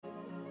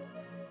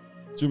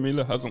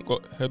Jamilah hasn't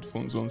got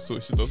headphones on, so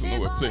she doesn't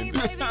know we're playing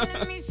this.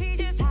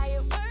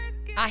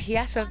 I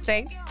hear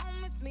something.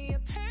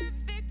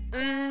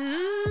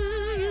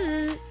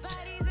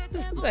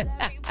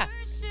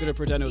 Gonna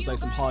pretend it was like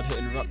some hard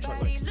hitting rap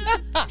track. Like.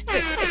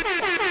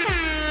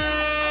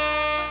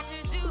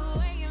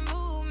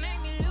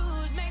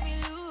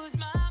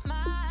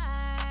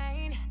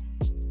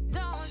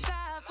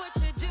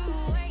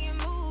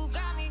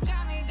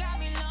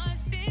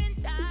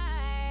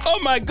 Oh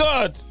my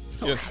God!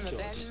 Oh, Yes, God.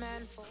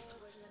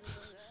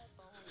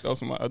 that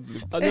was my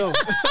ad-lib. I know.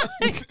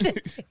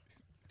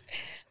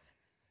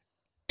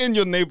 In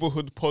your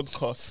neighborhood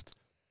podcast,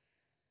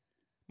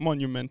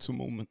 monumental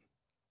moment,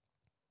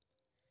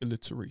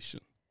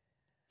 alliteration.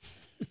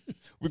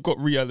 We got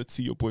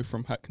Reality, your boy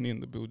from Hackney, in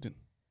the building.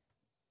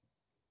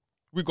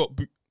 We got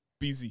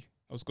Beezy.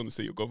 I was going to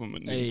say your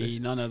government name. Hey,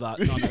 none of that.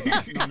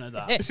 None of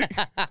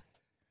that.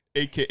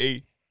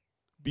 AKA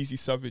Beezy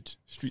Savage.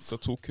 Streets are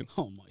talking.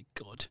 Oh my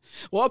God.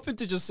 What happened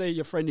to just say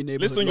your friendly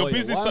neighborhood Listen, lawyer?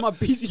 Why am I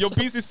Beezy you're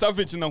Savage? Beezy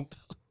Savage now. Oh,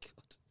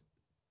 God.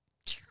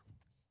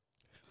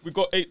 We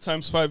got 8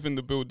 times 5 in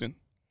the building.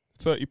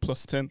 30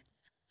 plus 10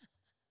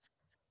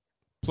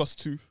 plus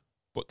 2.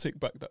 But take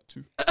back that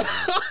 2.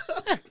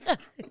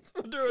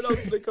 Where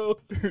else gonna go?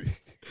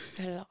 It's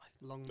a lot.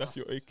 Long That's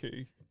your maths.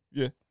 AKA.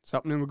 Yeah. It's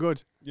happening. We're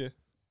good. Yeah.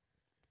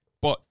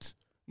 But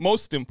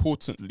most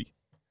importantly,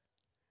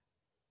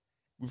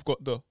 we've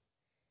got the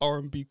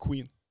R&B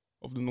queen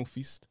of the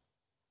Northeast.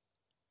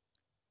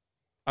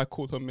 I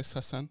call her Miss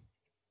Hassan.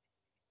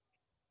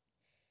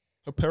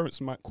 Her parents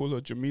might call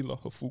her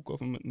Jamilah, her full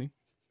government name.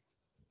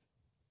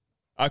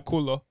 I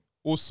call her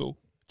also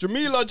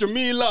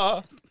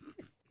Jamilah.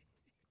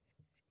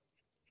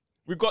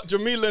 We got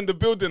Jamilah in the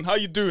building. How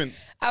you doing?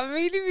 I'm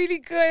really, really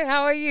good.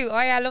 How are you?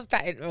 Oh, yeah, I love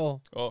that intro.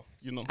 Oh,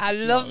 you know. I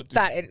you know love how do.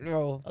 that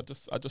intro.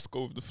 I just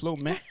go with the flow,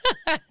 man.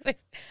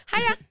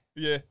 Hiya.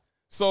 Yeah.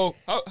 So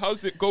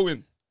how's it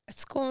going?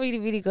 It's going really,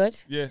 really good.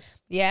 Yeah.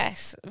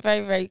 Yes,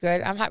 very, very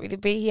good. I'm happy to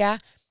be here.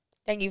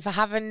 Thank you for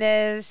having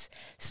us.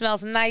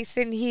 Smells nice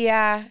in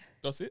here.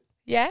 Does it?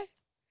 Yeah?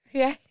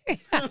 Yeah.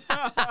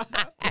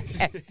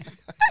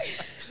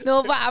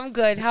 No, but I'm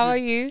good. How are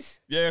you?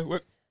 Yeah.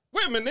 Wait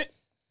a minute.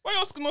 Why are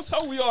you asking us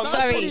how we are?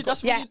 Sorry.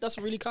 That's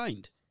really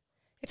kind.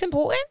 It's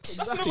important. That's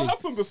Exactly. never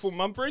happened before.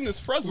 My brain is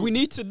frazzled. We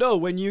need to know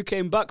when you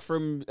came back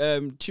from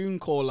Tune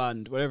Core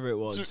Land, whatever it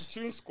was.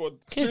 Tune Squad.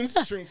 Tune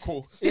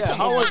Call. Yeah,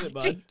 how was it,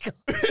 man?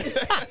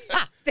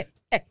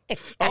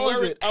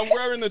 I'm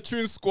wearing a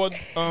Tune Squad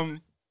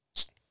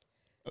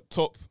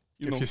top.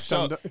 You know, If you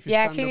stand shout, up, if you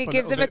Yeah, stand can up you a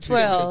give little them a bit, you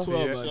get twirl? Twirl,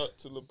 yeah, man. shout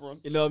to LeBron.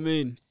 You know what I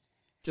mean?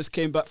 Just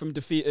came back from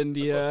defeating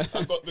the. I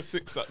got the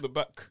 6 at the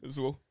back as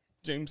well.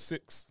 James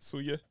 6. So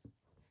yeah,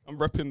 I'm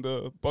repping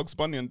the Bugs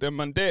Bunny and them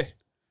man there.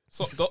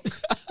 Sup, Doc?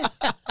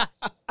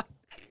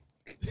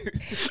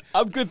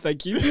 I'm good,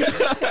 thank you.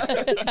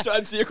 To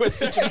answer your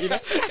question,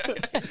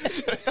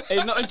 Jamilah.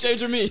 Ain't nothing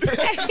changed with me.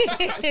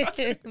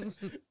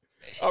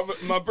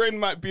 My brain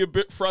might be a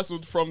bit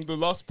frazzled from the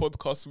last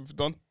podcast we've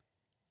done,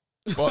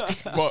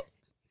 but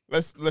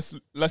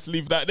let's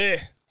leave that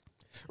there.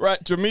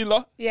 Right,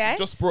 Jamilah. Yes?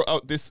 Just brought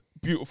out this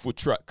beautiful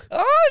track.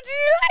 Oh, do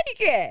you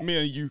like it? Me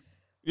and you.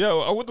 Yeah,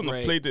 well, I wouldn't have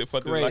Great. played it if I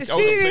didn't Great. like it. I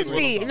would have played one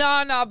Seriously. of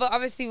No, but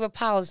obviously we're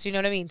pals. Do you know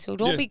what I mean? So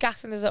don't Yeah. be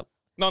gassing us up.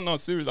 No,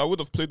 serious. I would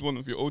have played one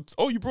of your old.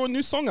 Oh, you brought a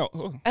new song out.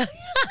 Oh. I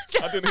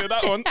didn't hear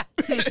that one. Oh,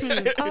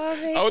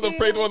 I would have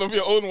played one of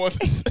your own ones.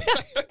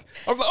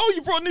 I'm like, oh,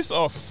 you brought a new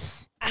song.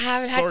 I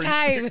haven't Sorry.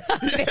 had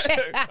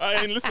time. I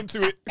ain't listened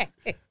to it.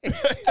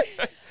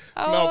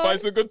 Oh, No, but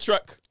it's a good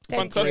track.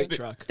 Thank Fantastic. Great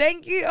track.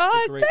 thank you. a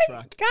Oh, great thank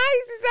track.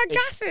 guys. Is that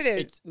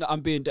gassing us? No,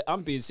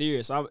 I'm being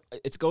serious.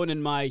 It's going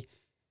in my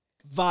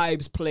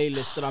vibes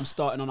playlist that I'm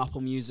starting on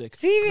Apple Music. 'Cause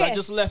I Serious?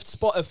 just left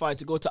Spotify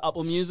to go to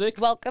Apple Music.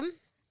 Welcome.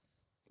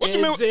 What do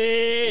you mean? You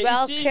see?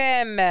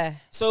 Welcome.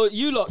 So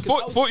you lot.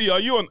 40, are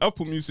you on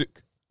Apple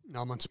Music?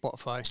 No, I'm on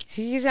Spotify.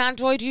 See, he's an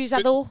Android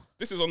user though.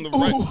 This is on the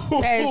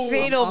right.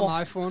 Say no I'm more.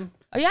 iPhone.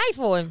 Are you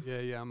iPhone?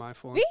 Yeah, I'm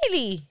iPhone.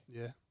 Really?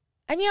 Yeah.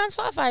 And you're on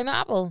Spotify, not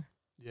Apple?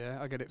 Yeah,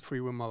 I get it free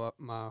with my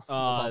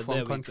Ah, mobile phone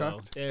there we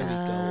contract. go. There we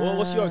go. Well,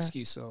 what's your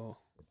excuse? So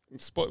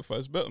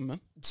Spotify's better,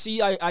 man.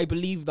 See, I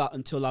believe that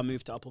until I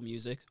moved to Apple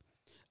Music,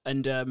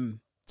 and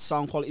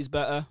sound quality is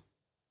better.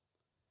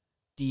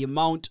 The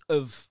amount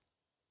of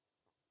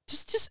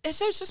it's just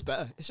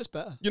better. It's just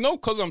better. You know,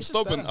 because I'm It's just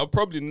stubborn, better. I'll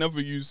probably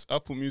never use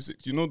Apple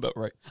Music. You know that,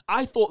 right?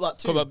 I thought that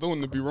Because I too. don't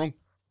want to be wrong.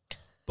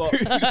 But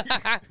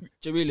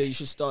Jamilah, you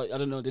should start. I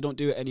don't know. They don't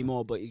do it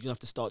anymore, but you have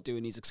to start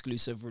doing these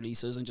exclusive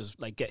releases and just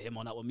like get him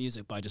on Apple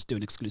Music by just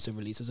doing exclusive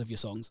releases of your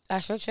songs. I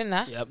should, shouldn't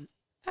I? Yep.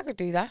 I could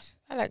do that.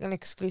 I like an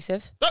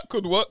exclusive. That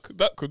could work.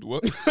 But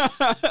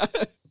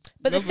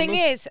the Never thing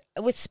know. is,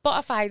 with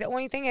Spotify, the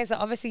only thing is that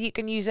obviously you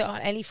can use it on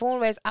any phone,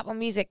 whereas Apple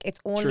Music, it's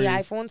only True,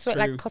 iPhone. So it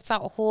true. like cuts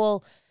out a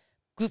whole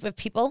group of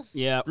people.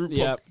 Yeah.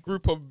 Yeah.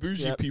 Group of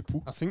bougie Yep.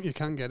 people. I think you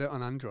can get it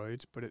on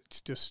Android, but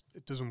it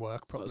doesn't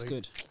work properly. That's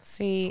good.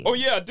 See, Oh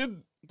yeah, I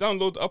did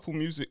download Apple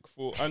Music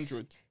for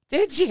Android,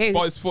 did you?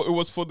 but it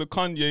was for the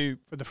Kanye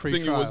For the free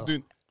thing trial. he was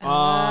doing.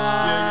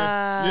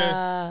 Ah.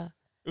 Yeah.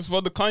 It's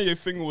what the Kanye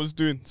thing was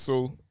doing.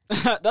 So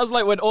That's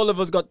like when all of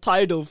us got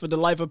Tidal for the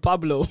life of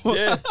Pablo.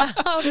 yeah,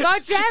 Oh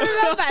God, yeah,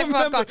 I remember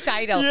everyone got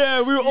Tidal.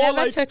 Yeah, we were all Never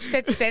like, touched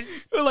it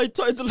since. we were like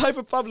the life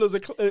of Pablo's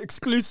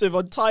exclusive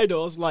on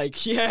Tidal. I was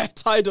like, yeah,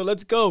 Tidal,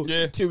 let's go.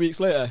 Yeah. 2 weeks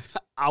later,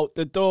 out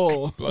the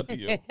door.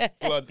 bloody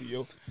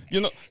hell.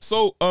 You know,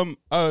 so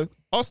I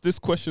asked this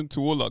question to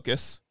all our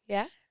guests,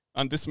 Yeah.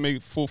 and this may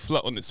fall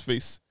flat on its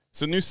face.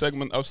 It's a new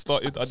segment I've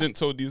started. I didn't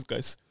tell these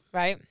guys.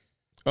 Right.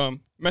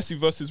 Messi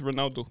versus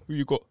Ronaldo. Who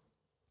you got?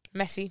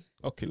 Messi.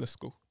 Okay, let's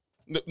go.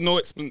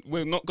 No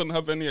we're not gonna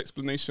have any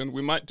explanation.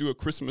 We might do a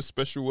Christmas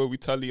special where we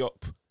tally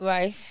up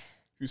Right.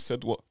 who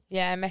said what.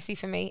 Yeah, Messi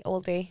for me all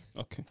day.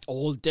 Okay.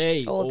 All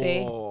day. All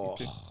day. Oh.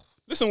 Okay.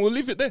 Listen, we'll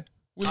leave it there.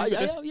 We'll leave it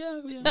there.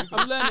 Yeah.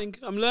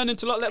 I'm learning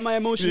to not let my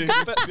emotions Yeah.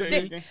 get the best of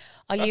me. Yeah.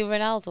 Are you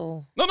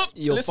Ronaldo? No.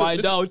 You'll listen, find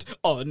listen. out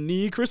on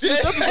the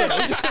Christmas episode.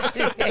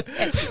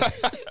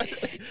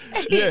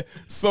 Yeah.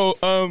 So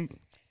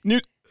new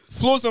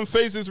Flaws and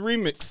Phases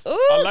remix. Ooh.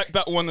 I like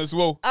that one as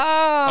well.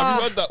 Have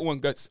you heard that one,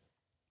 guys?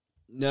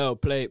 No,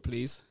 play it,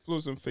 please.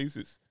 Flaws and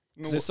Phases.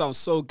 You know Because it what? sounds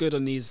so good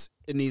on these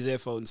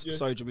earphones. Yeah.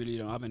 Sorry, Jamilah, you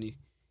don't have any.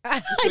 Oh.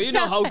 But you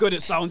know how good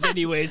it sounds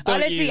anyways, don't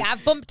Honestly, you?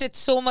 I've bumped it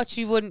so much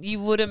you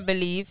wouldn't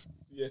believe.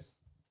 Yeah.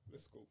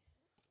 Let's go.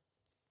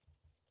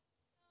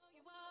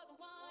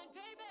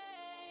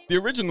 The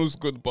original's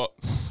good, but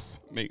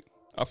mate,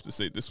 I have to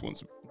say this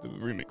one's the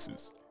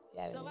remixes.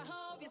 Yeah.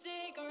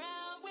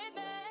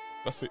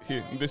 That's it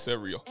here in this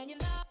area.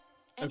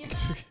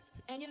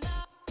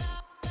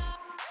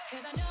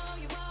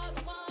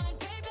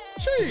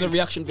 This is a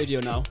reaction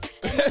video now.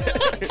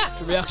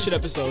 A reaction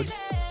episode.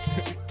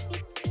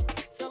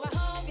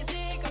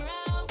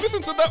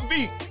 Listen to that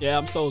beat. Yeah,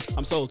 I'm sold.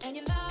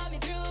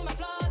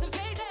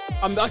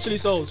 I'm actually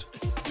sold.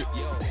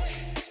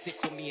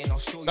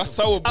 That's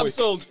Sour Boy. I'm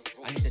sold.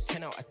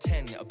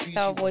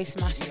 Sour Boy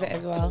smashes it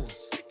as well.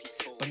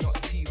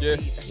 Yeah.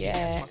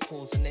 Yeah.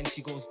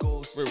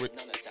 Wait.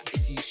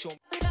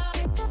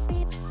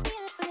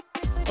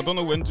 I don't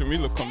know when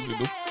Jamilah comes in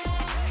though.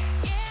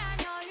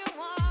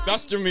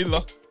 That's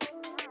Jamilah.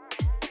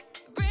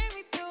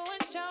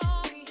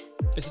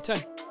 It's a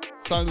 10.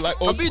 Sounds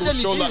like old being school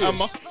deadly show like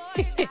Emma.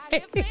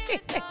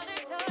 serious.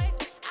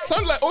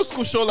 Sounds like old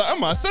school show like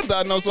Emma. I said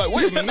that and I was like,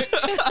 wait a minute.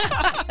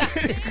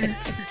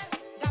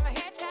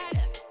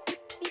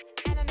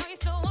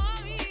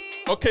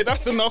 Okay,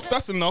 that's enough.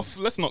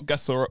 Let's not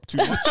gas her up too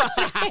much.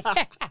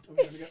 Are we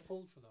going to get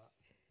pulled for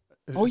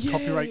that? Is yeah.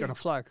 copyright on a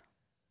flag?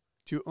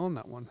 Do you own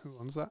that one? Who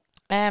owns that?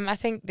 I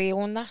think they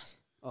own that.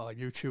 Oh,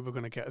 YouTube are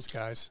going to get us,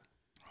 guys.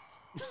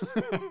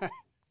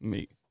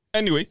 Me.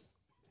 Anyway.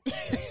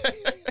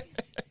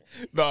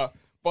 Nah.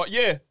 But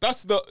yeah,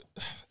 that's the...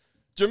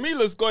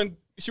 Jamilah's going...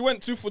 She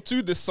went 2 for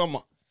 2 this summer.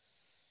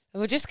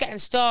 We're just getting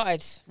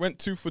started. Went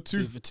 2 for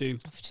 2. 2 for 2.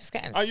 We're just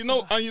getting And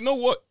started. you know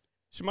what?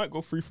 She might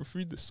go 3 for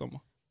 3 this summer.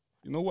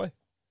 You know why?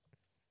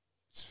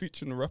 She's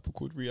featuring a rapper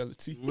called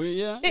Reality.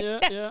 Yeah.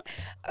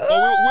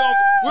 Oh,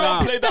 we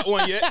won't play that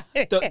one yet.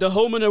 The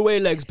home and away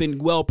leg's been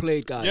well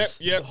played,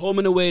 guys. Yep. The home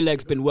and away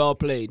leg's been well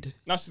played.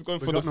 Now she's going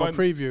We've for the got no final.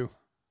 preview.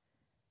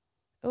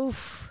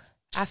 Oof.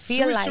 I feel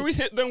Should we like...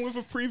 hit them with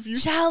a preview?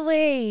 Shall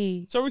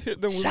we? Shall we hit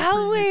them with a Shall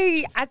preview?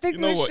 we? I think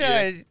You know we what, should.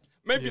 yeah.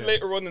 Maybe Yeah.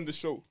 later on in the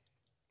show.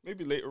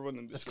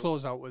 Let's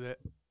close out with it.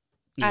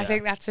 I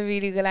think that's a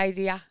really good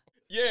idea.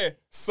 Yeah.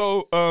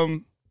 So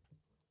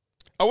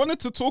I wanted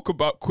to talk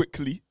about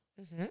quickly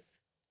Mm-hmm.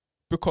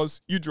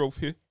 because you drove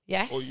here.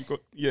 Yes. Or you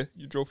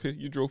drove here.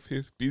 You drove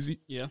here. Busy.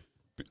 Yeah.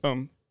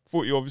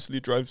 40 obviously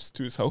drives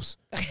to his house.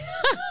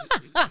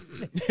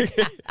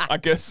 I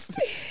guess.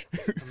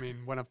 I mean,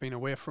 when I've been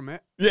away from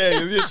it, Yeah,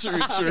 true.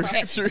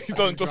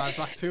 Don't drive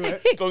back to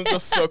it. don't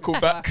just circle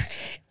back.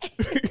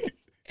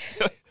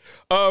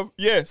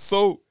 Yeah,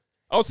 so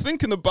I was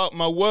thinking about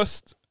my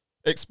worst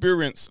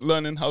experience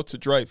learning how to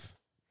drive.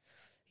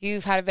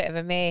 You've had a bit of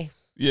a me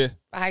Yeah.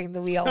 behind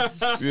the wheel.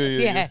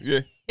 Yeah.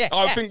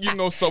 I think you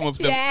know some of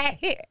them. Yeah.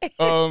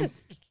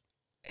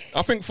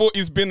 I think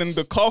 40's been in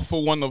the car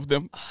for one of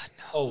them.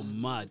 Oh,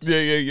 mad.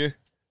 Yeah.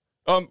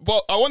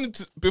 But I wanted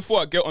to, before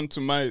I get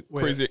onto my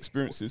crazy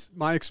experiences.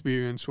 My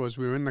experience was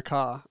we were in the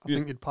car. I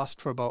think you'd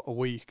passed for about a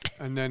week,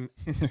 and then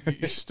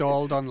you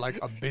stalled on like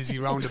a busy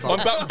roundabout.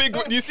 On that big,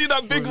 you see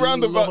that big With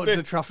roundabout loads there?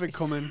 of traffic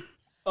coming.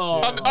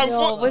 Oh, And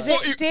No, was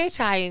 40 it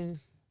daytime?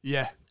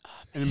 Yeah,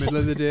 in the middle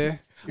of the day.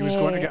 He was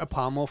going to get a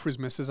palmo for his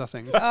missus, I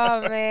think.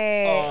 Oh,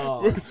 man.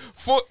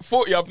 oh.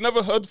 40, I've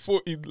never heard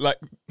 40 like,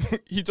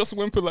 he just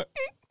whimpered like,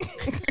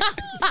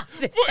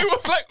 40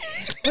 was like,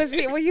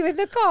 Were you in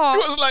the car?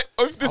 it was like,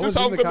 oh, if this I is was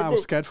how in I'm the going car. I to was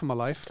go. scared for my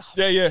life.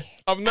 Yeah.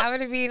 I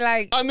would have been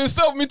like, And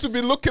instead of me to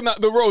be looking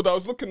at the road, I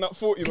was looking at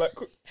 40 like,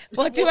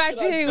 what do I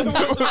do?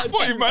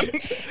 40 man,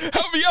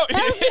 help me out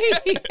here.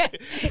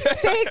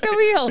 Take the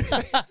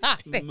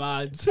wheel.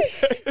 Mad.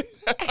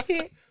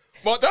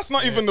 But that's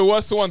not even the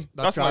worst one.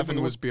 That That's not even driving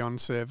the was worst. beyond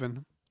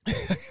saving.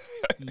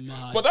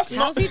 But that's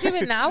not. How's he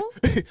doing now?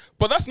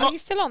 But that's Are not. you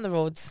still on the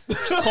roads?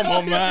 Come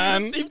on,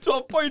 man. Seem to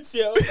have points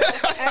here.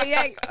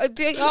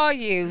 Are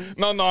you?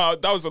 No,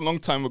 that was a long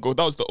time ago.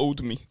 That was the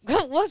old me.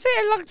 Was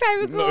it a long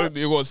time ago? No,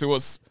 it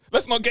was.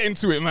 Let's not get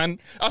into it, man.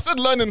 I said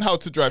learning how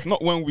to drive,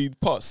 not when we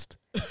passed.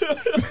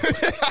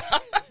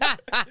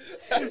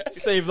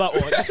 Save that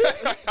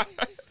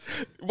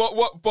one.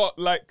 But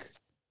like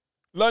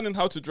learning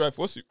how to drive.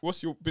 What's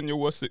been your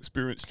worst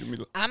experience,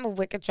 Jamilah? I'm a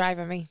wicked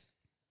driver, me.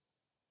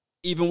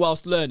 Even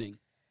whilst learning.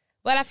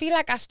 Well, I feel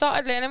like I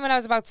started learning when I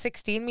was about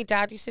 16. My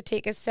dad used to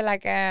take us to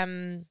like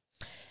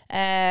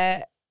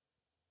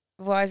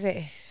what is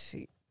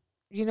it?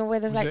 You know where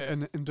there's Was like it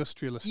an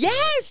industrial estate?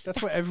 Yes,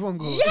 That's where everyone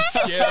goes.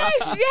 yes,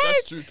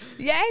 That's true.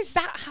 yes.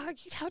 That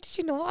how did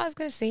you know what I was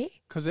gonna say?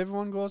 Because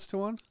everyone goes to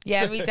one.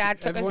 Yeah, my dad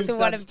took us Everyone's to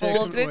one in dads takes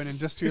them to an Bolton.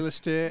 industrial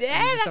estate.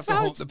 Yeah, and you just that's have to how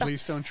hope it's the done.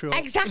 police don't show up.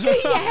 Exactly,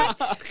 yeah.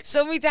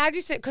 So my dad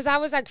used to, because I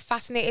was like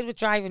fascinated with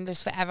driving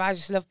just forever. I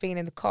just loved being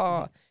in the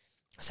car.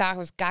 So I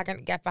was gagging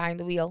to get behind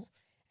the wheel.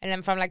 And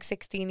then from like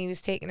 16, he was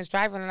taking us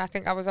driving. And I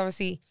think I was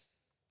obviously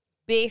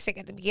basic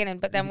at the beginning.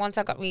 But then once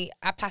I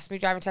passed my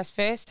driving test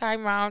first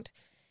time round.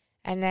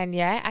 And then,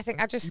 yeah, I think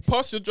I You just,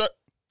 passed your drive.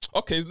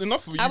 Okay,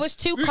 enough of you. I was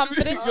too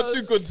confident. You're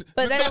too good.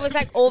 But then I was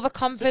like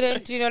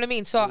overconfident, do you know what I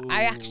mean? So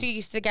I actually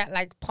used to get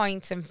like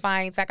points and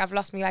fines. Like I've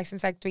lost my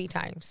license like 3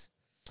 times.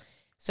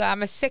 So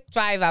I'm a sick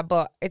driver,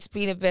 but it's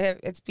been a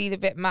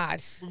bit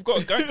mad. We've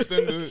got a gangster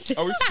in the.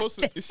 Are we supposed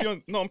to? Is he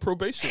not on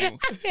probation?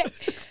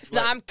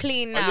 No, I'm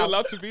clean Are you now.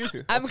 allowed to be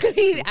here? I'm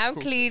clean. I'm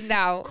clean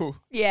now. Cool.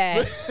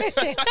 Yeah.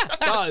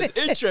 That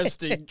is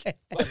interesting.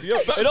 Yeah,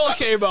 It all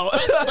came out.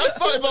 that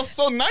started off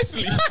so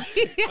nicely.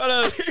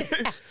 I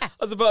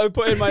was about to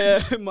put in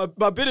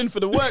my bid in for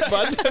the work,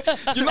 man.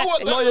 You know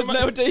what? Lawyers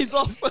now days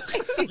off.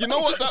 You know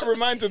what that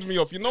reminded me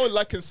of? You know,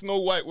 like in Snow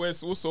White, where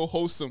it's also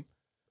wholesome.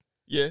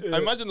 Yeah. I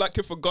imagine like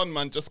if a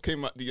gunman just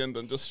came at the end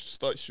and just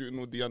started shooting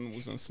all the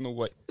animals in Snow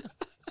White.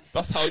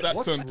 That's how that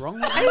What's turned.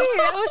 wrong with I you? mean,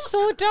 that was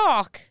so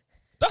dark.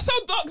 That's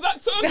how dark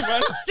that turned,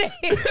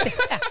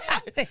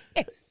 man.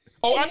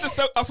 Oh, and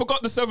I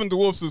forgot the 7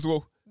 dwarfs as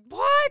well.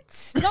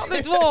 What? Not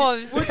the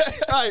dwarves.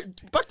 All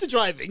right, back to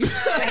driving.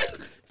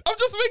 I'm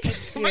just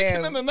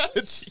making an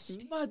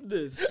analogy.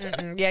 Madness.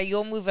 Yeah,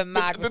 you're moving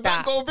mad Did with that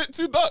that. go a bit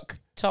too dark?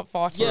 Top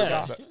 40.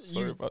 Yeah. Yeah.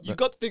 Sorry about You that.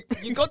 got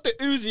the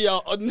Uzi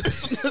out on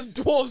this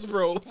dwarves,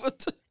 bro.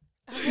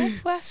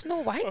 Where's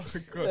Snow White?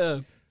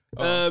 God.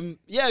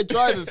 Yeah,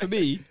 driving for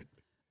me.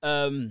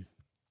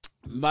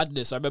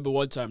 Madness. I remember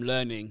one time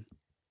learning,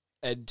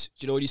 and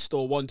you know when you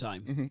stole one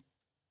time,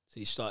 so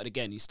you started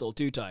again. You stole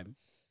 2 times.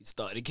 You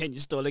started again. You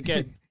stole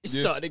again. You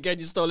started again.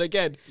 You stole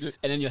again, and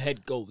then your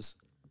head goes.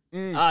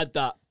 I had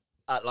that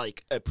at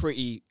like a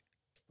pretty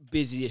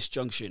busiest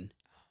junction.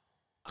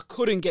 I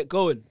couldn't get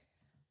going.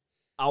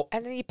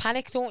 And then you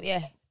panic, don't you?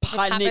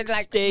 Panic it's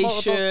happened, like,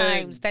 multiple station.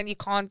 times. Then you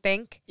can't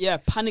think. Yeah,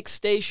 panic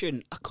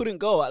station. I couldn't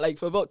go like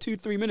for about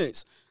 2-3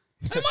 minutes.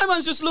 And my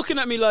man's just looking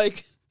at me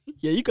like,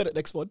 yeah, you got it,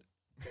 next one.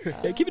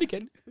 Yeah, keep it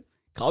again.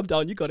 Calm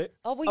down, you got it.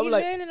 Oh, were I'm you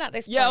like, learning at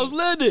this point? Yeah, I was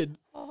learning.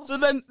 Oh. So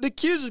then the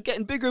queues is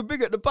getting bigger and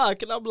bigger at the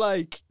back, and I'm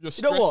like, You're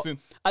you know what? stressing.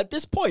 At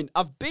this point,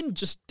 I've been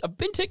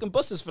taking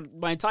buses for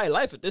my entire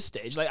life. At this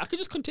stage, like I could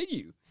just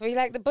continue. Were you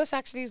like, the bus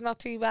actually is not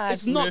too bad?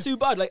 It's not too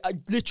bad. Like I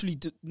literally,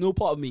 no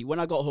part of me when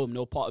I got home,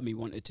 no part of me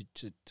wanted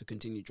to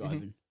continue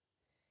driving.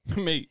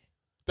 Mate,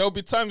 there'll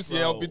be times,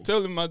 I'll be Bro.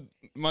 telling my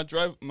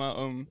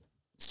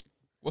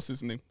what's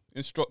his name?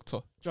 Instructor.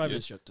 Driving Yeah.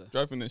 instructor.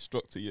 Driving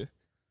instructor, yeah.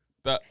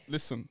 That,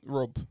 listen,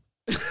 Rob,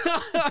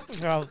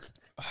 Bro.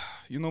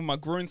 you know, my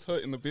groin's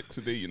hurting a bit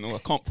today, you know, I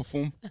can't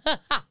perform.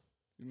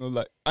 You know,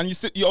 like, and you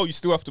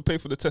still have to pay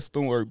for the test.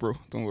 Don't worry, bro.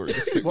 Don't worry.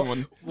 Just take the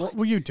money. What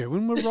were you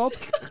doing with Rob?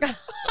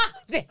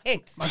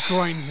 My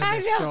groin's in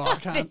it, so I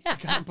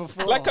can't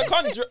perform. Like, I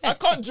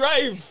can't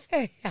drive.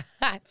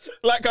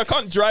 Like, I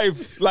can't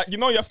drive. Like, you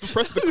know, you have to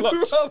press the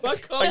clutch. Rob, I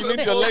can't Like, you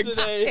need your afford legs.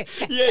 today.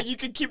 Yeah, you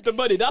can keep the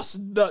money. That's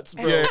nuts,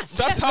 bro. Yeah,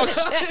 that's how,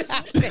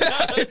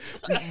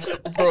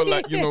 bro,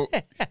 like, you know,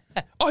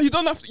 oh, you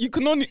don't have to,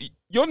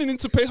 you only need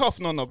to pay half.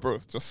 No, bro,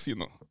 just, you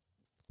know,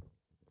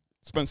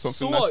 spend something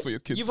So nice what? for your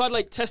kids. You've had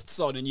like tests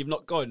on and you've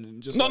not gone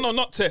and just no, like,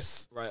 not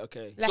tests. right,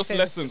 okay. Just Lessons.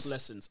 lessons. Just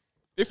lessons.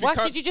 If you What,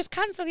 can't, did you just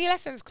cancel your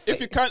lessons?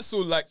 if you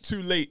cancel like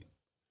too late,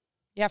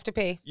 You have to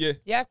pay. yeah.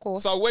 Yeah, of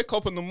course. So I wake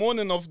up in the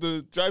morning of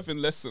the driving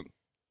lesson,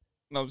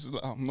 and I'm just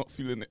like, I'm not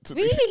feeling it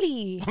today.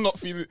 Really? I'm not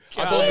feeling.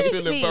 I don't want to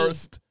feel Seriously?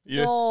 embarrassed.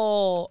 Yeah.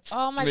 No.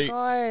 Oh my Mate.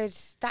 God.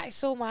 That is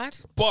so mad.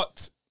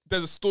 But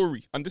there's a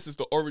story, and this is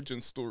the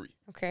origin story.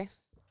 Okay.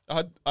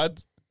 I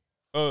had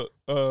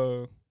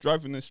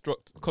driving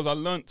instructor because I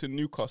learnt in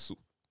Newcastle,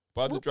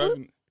 but I had a Whoop, whoop.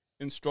 driving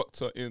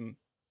instructor in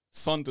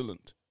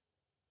Sunderland.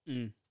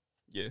 Mm.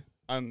 Yeah,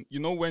 and you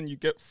know when you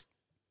get,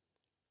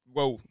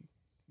 well,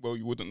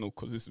 you wouldn't know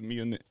because this is me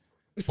in it,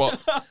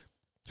 but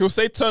he'll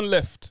say turn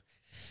left,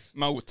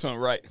 man would turn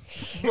right.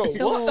 Bro,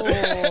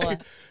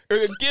 what?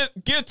 No.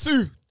 Gear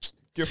 2,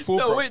 Gear 4,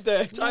 No, bro. wait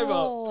there. Time out.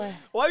 No.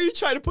 Why are you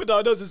trying to put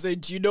down those and say,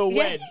 do you know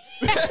when?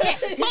 No,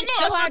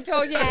 I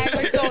told you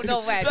I don't know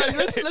when.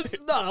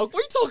 Nah, what are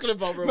you talking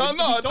about, bro? No, We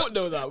don't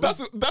know that.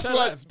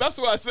 That's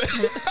why I said.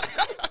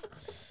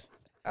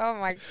 Oh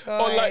my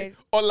god.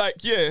 or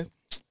like, yeah.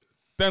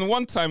 Then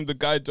one time the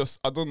guy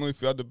just, I don't know if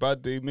he had a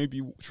bad day,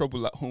 maybe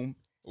trouble at home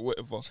or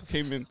whatever.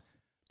 Came in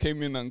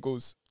and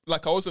goes,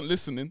 like, I wasn't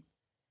listening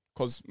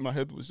because my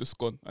head was just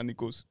gone. And he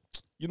goes,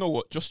 you know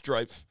what? Just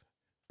drive.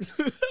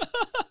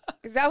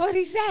 Is that what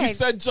he said? He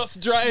said,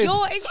 just drive.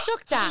 Your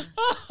instructor.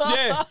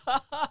 Yeah.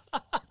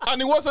 And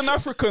he wasn't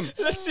African.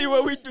 Let's see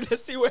where he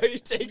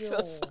takes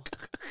us.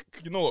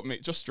 You know what,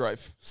 mate? Just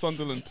drive.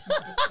 Sunderland.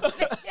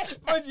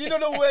 But you don't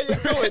know where you're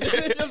going.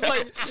 It's just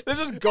like, let's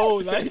just go.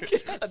 Like,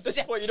 at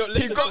this point, you don't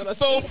listen. He got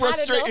so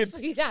frustrated.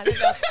 He had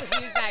enough. He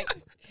was like,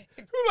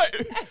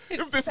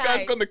 if this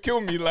guy's gonna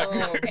kill me, like,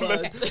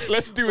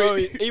 let's do Bro,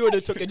 it. he would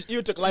have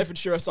took life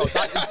insurance out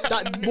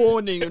that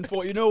morning and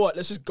thought, you know what,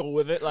 let's just go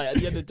with it. Like, at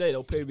the end of the day,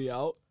 they'll pay me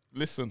out.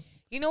 Listen,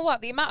 you know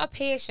what? The amount of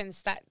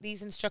patience that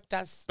these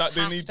instructors that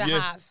they have need, to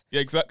have. Yeah,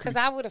 exactly. Because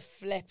I would have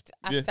flipped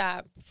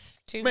after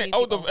 2 Mate, I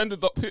would have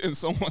ended up hitting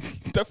someone.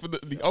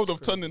 Definitely, I would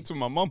have turned into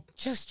my mum.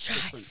 Just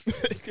drive.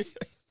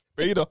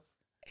 Vader.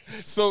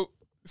 So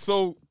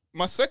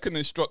my second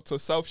instructor,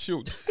 South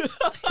Shields.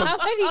 How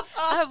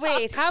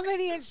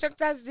many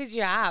instructors did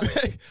you have?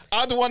 I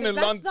had one in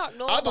London. Not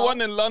normal. I had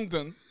one in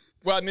London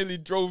where I nearly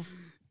drove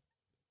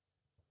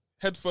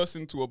headfirst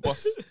into a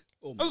bus.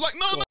 Oh I was like,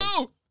 no.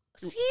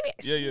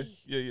 Seriously?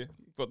 Yeah.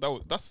 But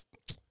that's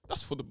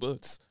for the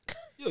birds.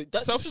 Yo,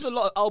 this is a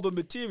lot of album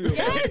material.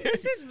 Yes,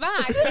 this is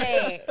mad,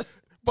 mate.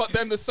 But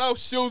then the South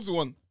Shields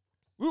one,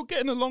 we were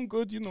getting along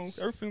good,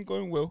 everything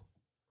going well.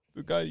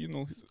 The guy, he's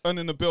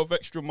earning a bit of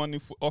extra money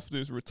after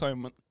his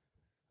retirement.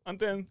 And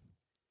then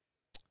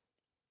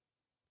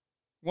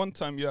one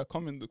time, I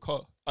come in the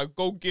car. I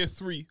go gear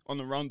 3 on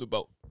a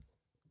roundabout.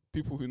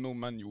 People who know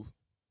manual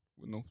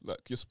will know,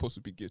 like, you're supposed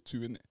to be gear 2,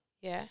 innit?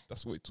 Yeah.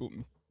 That's what he taught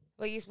me.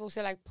 Well, you're supposed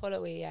to, like, pull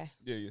away, yeah.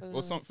 Yeah.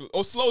 Or something.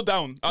 Or slow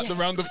down at the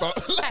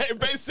roundabout. Like,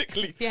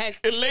 basically. Yes.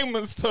 In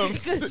layman's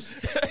terms. Because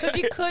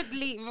you could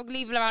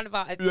leave the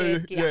roundabout.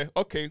 Yeah.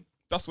 Okay.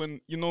 That's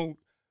when,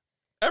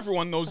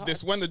 everyone knows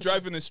this. When the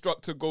driving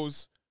instructor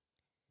goes,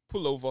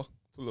 pull over.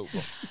 Pull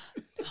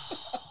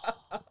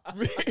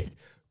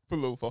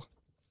over.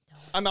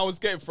 And I was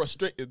getting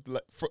frustrated,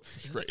 like,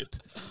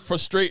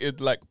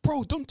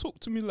 bro, don't talk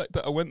to me like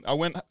that.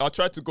 I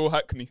tried to go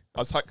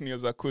as hackney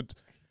as I could.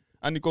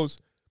 And he goes,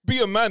 be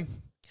a man.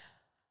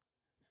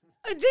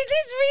 Did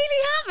this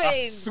really happen?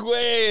 I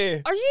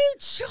swear. Are you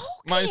joking?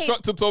 My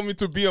instructor told me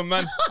to be a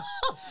man.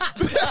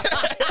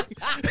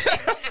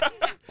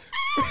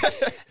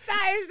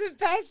 That is the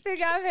best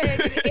thing I've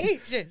heard in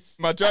ages.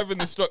 My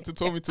driving instructor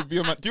told me to be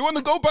a man. Do you want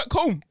to go back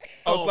home?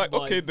 I was like,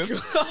 okay then.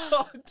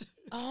 God.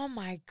 Oh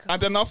my God. And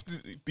then after,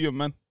 be a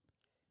man.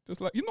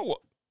 Just like, you know what?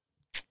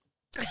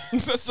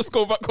 Let's just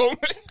go back home.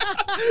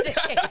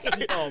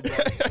 Oh, man.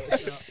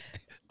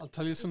 I'll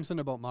tell you something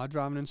about my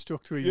driving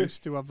instructor. He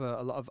used to have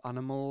a lot of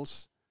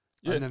animals.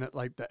 Yeah. And then at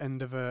like the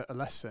end of a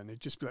lesson, he'd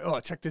just be like,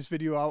 oh, check this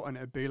video out. And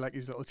it'd be like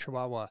his little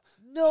chihuahua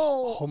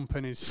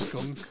humping his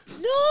skunk.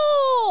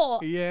 No.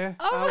 Yeah.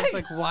 Oh I was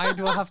like, why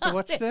do I have to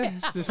watch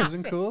this? This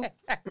isn't cool.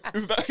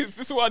 Is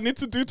this what I need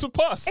to do to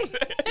pass? Is he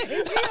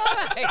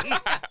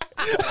alright?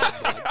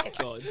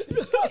 God.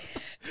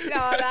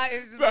 No, that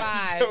is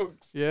That's bad.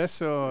 jokes. Yeah,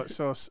 so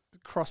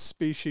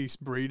cross-species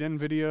breeding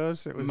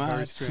videos. It was very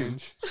Mad.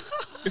 strange.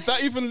 Is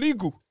that even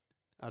legal?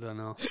 I don't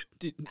know. I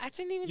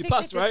didn't even You think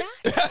passed, they did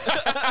right?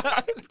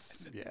 that.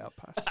 Yeah, I'll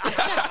pass.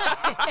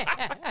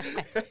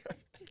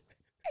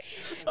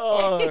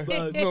 Oh,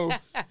 no.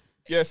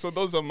 Yeah, so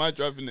those are my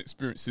driving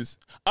experiences.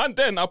 And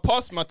then I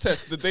passed my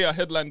test the day I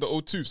headlined the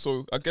O2.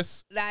 So I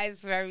guess That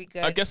is very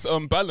good.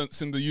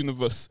 balance in the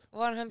universe.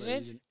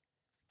 100.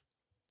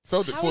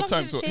 Failed it How 4 long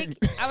times. did it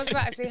take? I was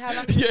about to say, how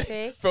long did it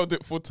take? Failed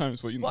it 4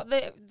 times. But What,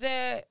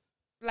 the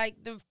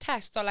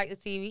test or like the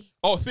theory?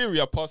 Oh, theory,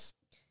 I passed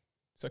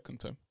 2nd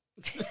time.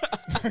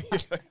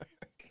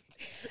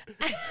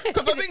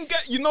 Because I didn't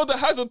get, the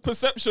hazard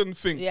perception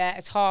thing. Yeah,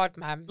 it's hard,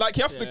 man. Like,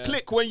 you have to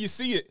click when you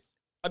see it,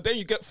 and then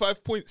you get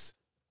 5 points.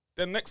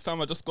 Then next time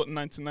I just got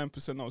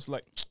 99%. I was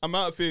like, I'm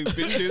out of here,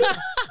 bitches.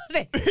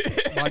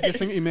 Why do you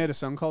think he made a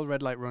song called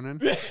Red Light Running?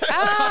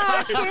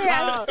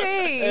 I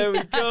see. There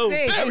we go.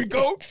 There we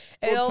go.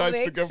 It all ties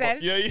makes together.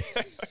 sense. Yeah.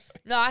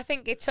 No, I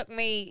think it took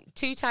me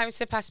 2 times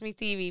to pass me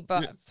theory,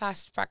 but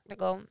passed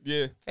practical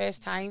Yeah.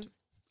 first time.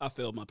 I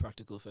failed my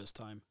practical first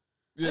time.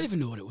 Yeah. I don't even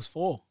know what it was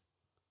for.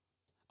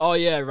 Oh,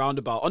 yeah,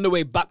 roundabout. On the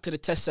way back to the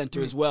test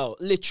center as well.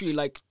 Literally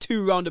like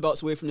 2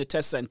 roundabouts away from the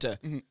test center.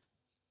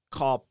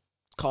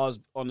 Cars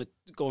on the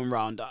going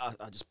round. I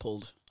just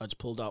pulled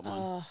out, man.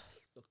 Oh.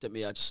 Looked at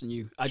me. I just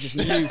knew, fam. You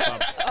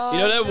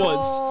know that no.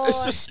 ones?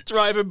 It's just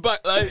driving back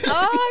like.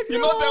 Oh, You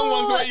know them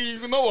ones where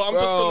you know what? I'm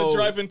just going to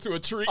drive into a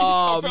tree.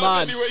 Oh, I felt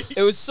man. anyway.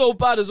 It was so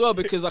bad as well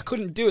because I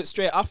couldn't do it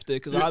straight after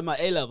because I had my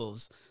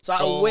A-levels. So I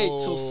had to wait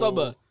till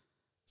summer.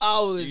 I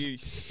was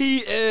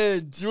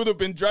heated. You would have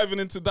been driving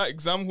into that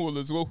exam hall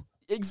as well.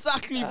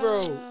 Exactly,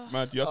 bro.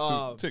 Man, you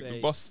have to take the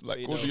bus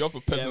like all the other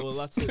peasants. Yeah, well,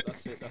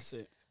 that's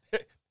it.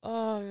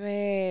 Oh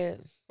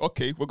man.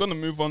 Okay, we're gonna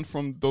move on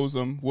from those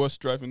worst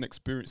driving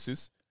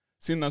experiences.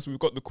 Seeing as we've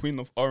got the queen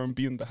of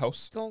R&B in the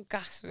house. Don't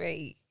gas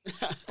me.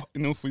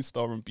 No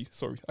freestyle R&B.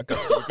 Sorry, I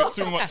gassed you a bit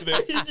too much there.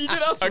 You did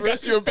ask I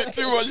gassed you a bit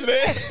too much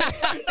there.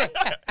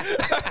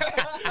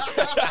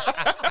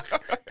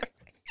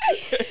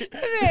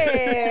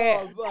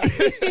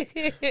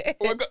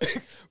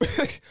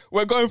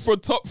 We're going for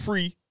top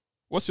 3.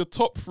 What's your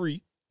top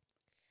 3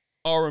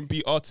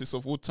 R&B artists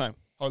of all time?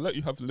 I'll let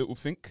you have a little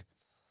think.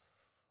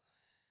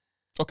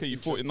 Okay, you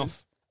thought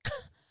enough.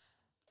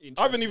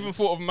 I haven't even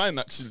thought of mine,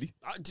 actually.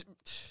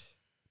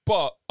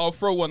 But I'll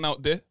throw one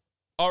out there.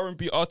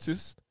 R&B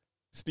artist,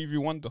 Stevie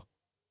Wonder.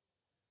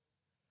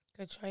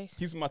 Good choice.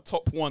 He's my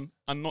top 1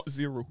 and not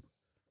 0.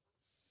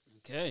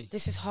 Okay.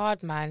 This is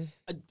hard, man.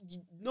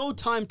 No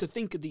time to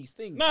think of these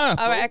things. Nah,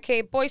 All right,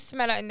 okay. Boys to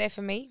Men in there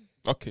for me.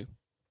 Okay.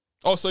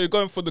 Oh, so you're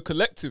going for the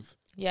collective?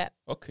 Yeah.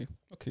 Okay.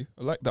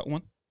 I like that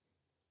one.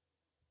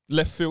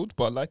 Left field,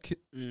 but I like it.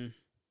 Now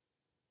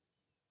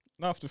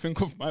I have to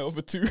think of my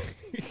other 2.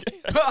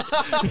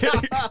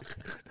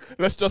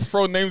 Let's just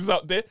throw names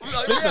out there.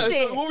 Yeah,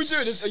 so what we're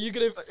doing is, are you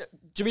gonna,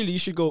 Jamilah? You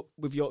should go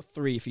with your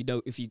 3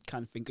 if you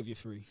can think of your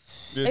 3.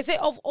 Yeah. Is it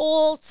of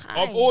all time?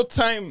 Of all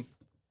time,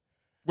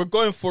 we're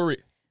going for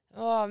it.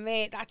 Oh,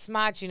 mate, that's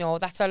mad, you know.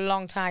 That's a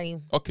long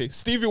time. Okay,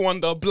 Stevie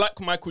Wonder, Black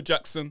Michael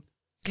Jackson.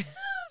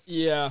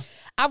 Yeah.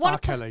 I R.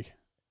 want to Kelly.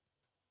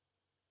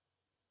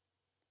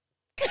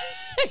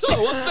 So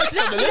what's next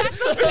on the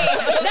list?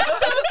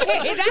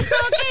 That's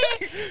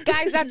okay.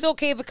 Guys, that's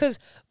okay because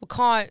we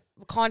can't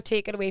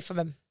take it away from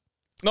him.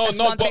 No, That's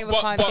no, one thing we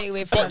can't take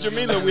away from but him.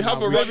 Jamila, we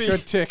have a maybe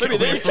rugby. take Maybe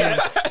it away they from him.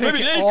 can.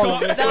 Maybe they all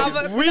can't. of it.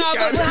 But we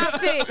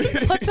have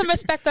to put some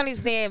respect on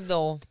his name,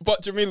 though.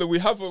 But Jamila, we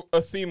have a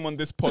theme on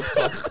this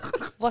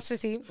podcast What's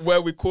his name?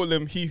 where we call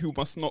him "He Who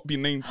Must Not Be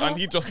Named," and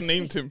he just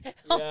named him.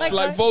 Oh my It's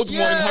like God.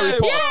 Voldemort in Harry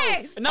Potter.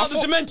 Yes! And now the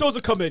Dementors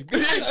are coming.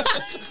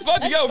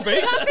 Bloody hell,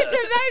 babe!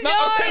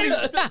 Now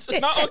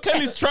R.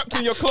 Kelly's trapped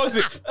in your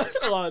closet.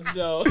 Oh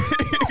no.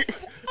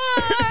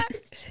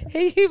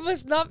 He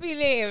must not be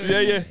named.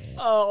 Yeah.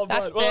 Oh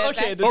That's man. Well,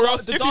 okay. perfect. Or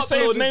else, the if you Dark say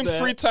his Lord is name there.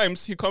 3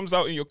 times, he comes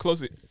out in your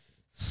closet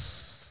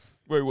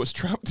where he was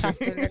trapped.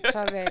 Trapped in the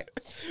closet.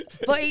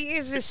 But he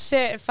is a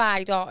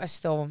certified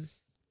artist, though.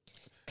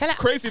 It's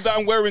crazy that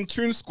I'm wearing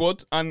Tune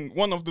Squad, and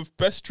one of the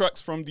best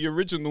tracks from the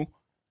original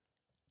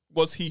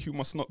was "He Who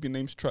Must Not Be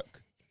Named's"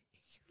 track.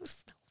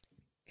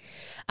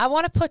 I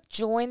want to put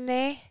Joe in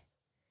there.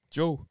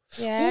 Joe.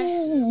 Yeah.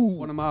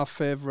 One of my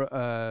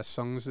favourite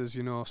songs is,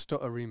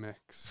 Stutter Remix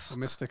for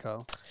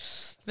Mystical.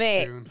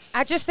 Mate, Tune.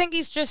 I just think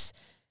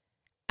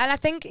and I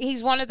think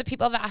he's one of the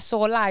people that I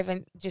saw live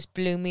and just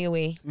blew me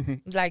away.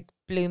 Like,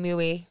 blew me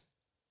away.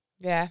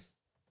 Yeah.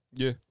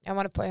 Yeah. I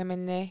want to put him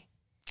in there.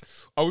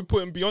 Are we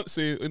putting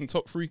Beyonce in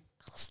top 3?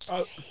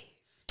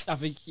 I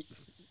think,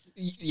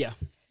 yeah.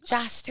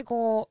 Just to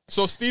go.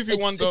 So Stevie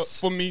Wonder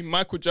for me,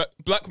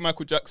 Black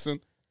Michael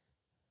Jackson.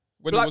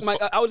 When Black Mike,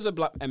 I would say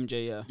Black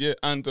MJ, yeah. Yeah,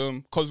 and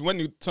because when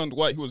he turned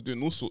white, he was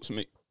doing all sorts,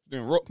 mate.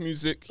 Doing rock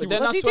music. But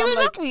then Was he that's why I'm doing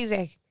like- rock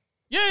music?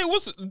 Yeah, it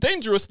was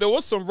dangerous. There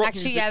was some rock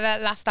Actually, music. yeah,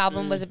 that last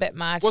album was a bit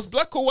mad. Was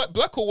Black or White?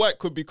 Black or White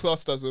could be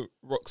classed as a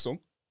rock song.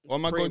 Or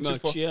am I Pretty going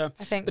much, too far? yeah.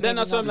 I think. But then maybe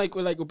that's why I'm not.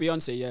 like with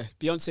Beyonce, yeah.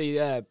 Beyonce,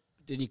 yeah.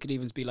 Then you could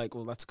even be like,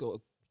 well, let's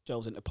go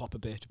Joel's into pop a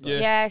bit. But Yeah.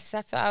 Yes,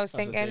 that's what I was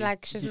That's the thinking. thing.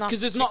 Like, she's not.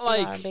 'Cause there's not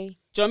strictly like- R&B. Do you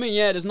know what I mean?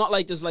 Yeah,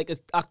 there's like an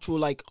actual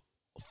like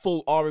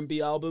full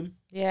R&B album.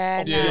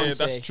 Yeah, Yeah, no. Beyonce.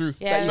 that's true.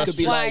 Yeah, that you that's could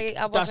be why like,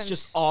 I that's wasn't-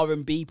 just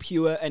R&B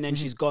pure, and then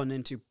she's gone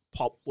into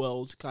pop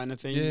world kind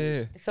of thing.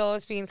 Yeah. It's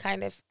always been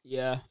kind of.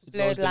 Yeah. It's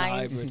Blurred always been a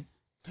lines. hybrid.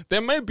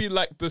 There may be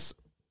like this.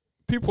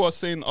 People are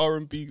saying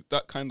R&B,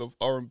 that kind of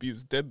R&B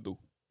is dead though.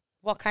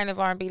 What kind of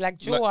R&B? Like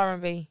Joe Like-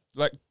 R&B?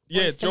 Like,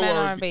 yeah, Boyz II Joe Men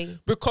R&B. R&B.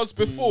 Because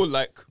before,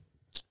 like,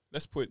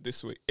 let's put it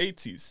this way,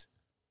 80s,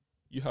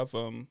 you have,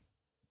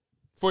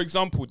 for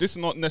example, this is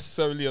not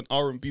necessarily an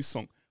R&B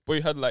song, but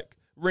you had like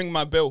Ring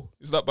My Bell.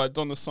 Is that by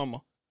Donna Summer?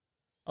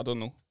 I don't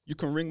know. You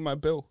can ring my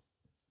bell.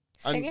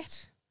 Sing And-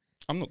 it.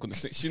 I'm not going to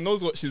sing. She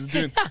knows what she's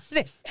doing.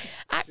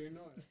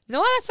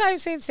 No, that's why I'm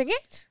saying sing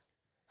it.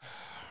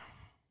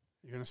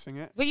 You're going to sing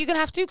it? But you're going to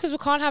have to because we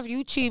can't have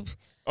YouTube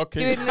Okay.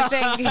 doing the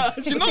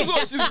thing. She knows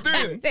what she's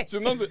doing. She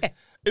knows it.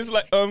 It's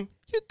like,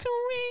 you can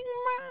ring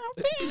my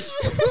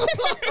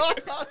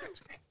bell.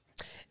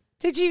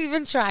 Did you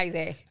even try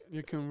there?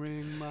 You can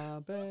ring my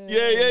bell.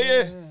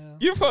 Yeah.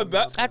 You've heard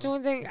that. I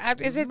don't think.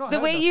 Is it not the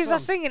heard way that you are song.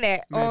 singing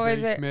it? Maybe, Or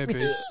is it. Maybe.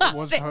 It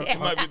was her, It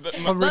might be that.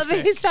 Well,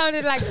 horrific. it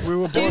sounded like We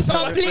were two both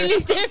completely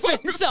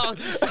different songs.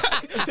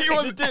 He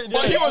was,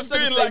 but he yeah, was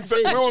said the doing same like the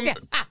thing.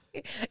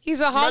 real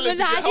He's a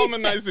melody harmonizing.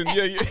 harmonizing.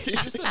 Yeah. You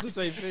said the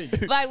same thing.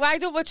 Like, why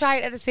don't we try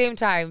it at the same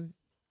time?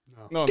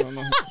 No.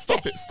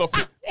 Stop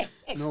it.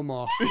 No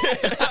more.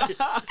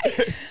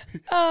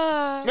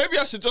 Maybe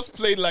I should just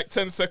play like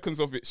 10 seconds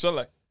of it, shall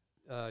I?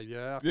 Yeah, I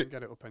Yeah. can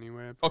get it up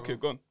anyway. Bro. Okay,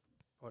 go on.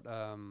 But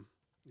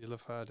you'll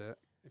have heard it.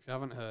 If you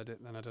haven't heard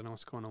it, then I don't know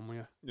what's going on with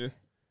you. Yeah.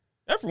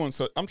 Everyone's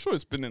heard. I'm sure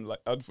it's been in like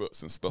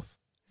adverts and stuff.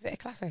 Is it a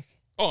classic?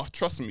 Oh,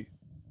 trust me.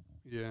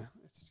 Yeah,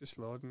 it's just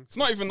loading. It's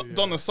not even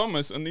Donna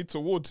Summers and Anita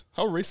Ward.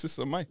 How racist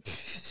am I?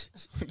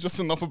 Just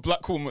another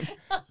black woman.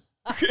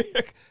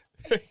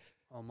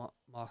 Oh my,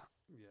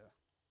 yeah.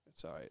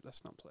 It's alright.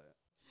 Let's not play it.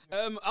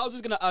 I was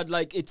just gonna add,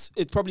 like, it's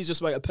probably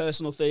just like a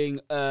personal thing.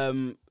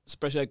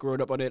 Especially like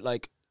growing up on it,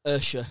 like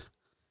Usher.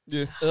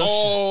 Yeah. Usher.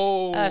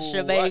 Oh,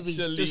 Usher, baby.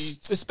 Actually,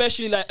 Just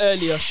especially like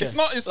early Usher.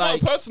 it's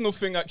like, not a personal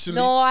thing actually.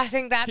 No, I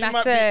think He that's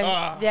might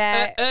be-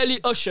 yeah. early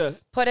Usher,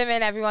 Put him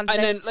in everyone's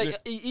and list. then like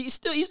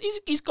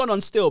he's gone on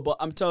still. But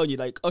I'm telling you,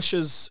 like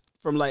Usher's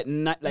from like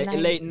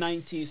late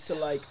 90s to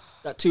like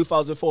that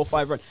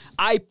 2004-5 run.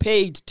 I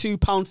paid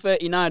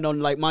 £2.39 on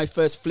like my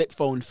first flip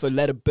phone for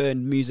Let It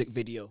Burn music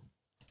video.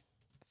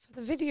 For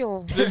the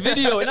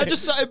video. And I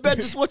just sat in bed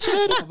just watching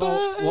it.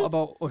 What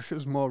about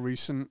Usher's more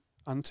recent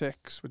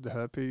antics with the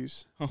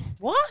herpes?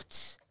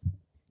 What?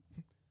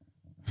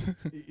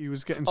 He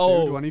was getting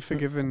Oh. sued when he for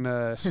giving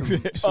some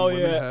Oh,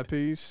 women yeah.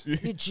 herpes,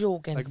 You're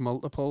joking. like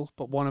multiple,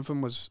 but one of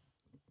them was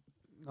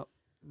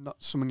not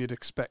someone you'd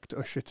expect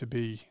Usher to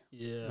be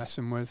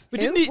messing with. But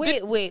Who? didn't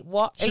he? Wait,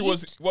 what? She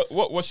was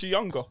what was she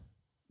younger?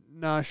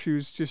 Nah, she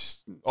was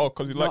just Oh,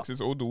 because he Not- likes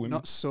his older women.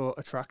 not so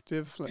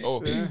attractive. Let's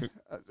Oh. say.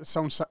 It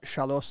sounds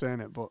shallow saying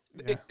it, but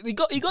yeah. He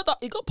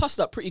got past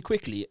that pretty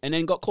quickly, and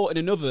then got caught in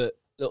another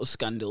little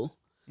scandal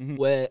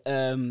where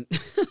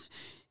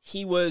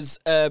he was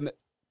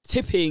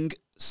tipping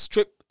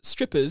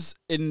strippers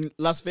in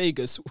Las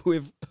Vegas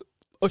with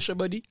Usher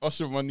money.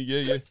 Usher money,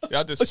 yeah. He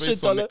had his Usher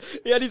face on dollar.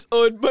 it. He had his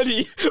own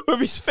money with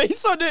his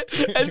face on it,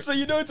 and so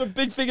you know it's a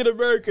big thing in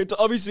America to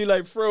obviously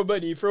like throw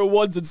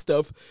ones and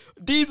stuff.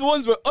 These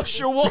ones were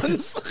Usher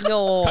ones.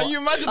 No. Can you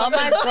imagine? Oh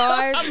my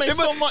God. I made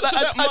so much Like, of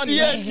that at money. the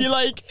end, you're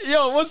like,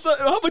 yo, what's that?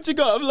 How much you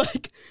got? I'm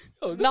like,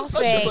 oh, this is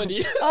Usher Nothing.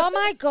 money. Oh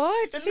my God.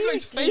 It's got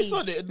his Seriously. face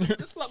on it and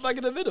it's slap back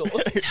in the middle.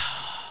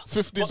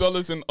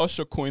 $50 in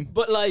Usher coin.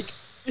 But like,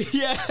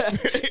 yeah.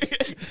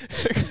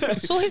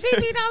 So has he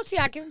been out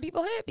here giving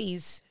people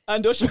herpes?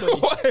 And Usher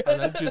money.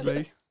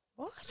 Allegedly.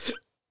 What?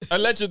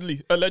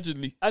 Allegedly.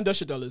 And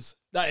Usher dollars.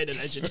 That ain't a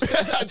legend.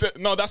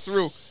 No, that's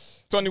real.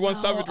 21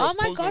 Savage was Oh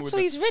my posing God, with so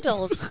it. he's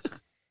riddled.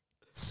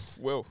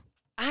 Well,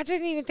 I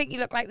didn't even think he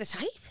looked like the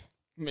type.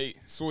 mate,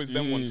 it's always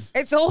them ones.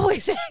 It's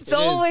always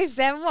is.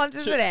 them ones,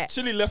 isn't it?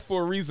 Chili left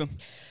for a reason.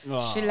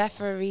 She left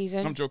for a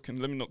reason. I'm joking.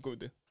 Let me not go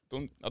there.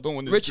 I don't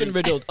want this. Rich and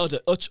dream. riddled.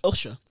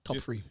 Usher, top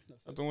 3.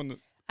 I don't want to.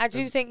 I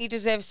do think he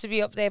deserves to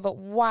be up there, but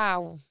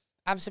wow,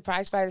 I'm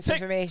surprised by this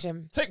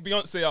information. Take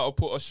Beyonce out. I'll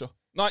put Usher.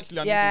 No, actually,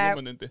 I Yeah. need a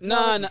woman in there.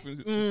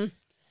 Nah.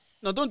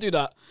 No, don't do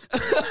that.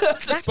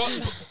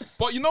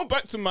 But you know,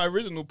 back to my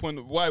original point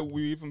of why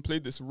we even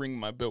played this Ring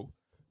My Bell.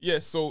 Yeah,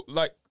 so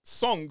like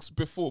songs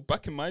before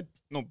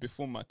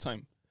my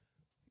time.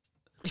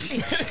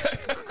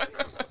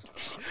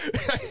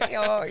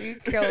 Yo, you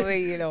kill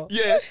me, you know.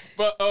 Yeah,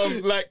 but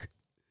like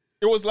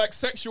it was like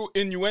sexual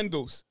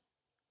innuendos.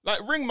 Like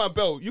Ring My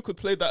Bell, you could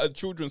play that at a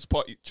children's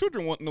party.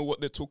 Children won't know what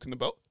they're talking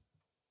about,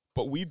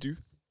 but we do.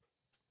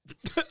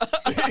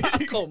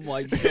 Oh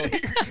my God.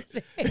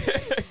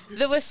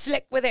 They were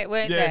slick with it,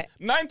 weren't Yeah,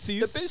 they? 90s.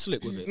 They've been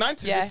slick with it.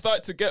 90s Yeah. it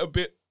started to get a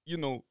bit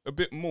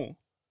more.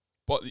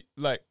 But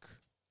like,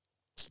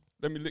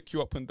 let me lick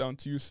you up and down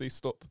till you say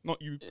stop.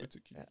 Not you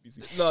particularly.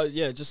 Easy. No,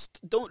 yeah, just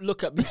don't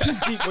look at me too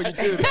deep when you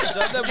do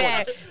that.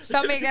 Yeah,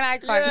 stop making eye Yeah,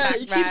 contact,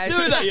 he man. keeps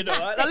doing that, you know.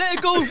 I let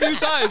it go a few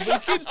times,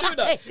 but he keeps doing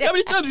that. How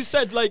many times he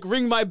said, like,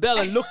 ring my bell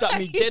and looked at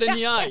me dead in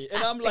the eye?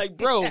 And I'm like,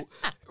 bro,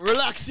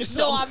 relax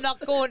yourself. No, I'm not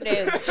going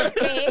to.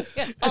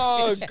 Okay?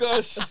 Oh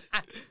gosh.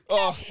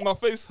 Oh, my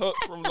face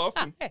hurts from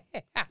laughing.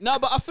 No,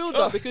 but I feel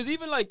that because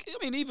even like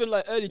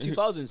early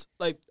 2000s,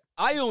 like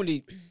I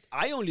only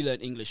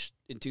learned English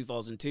in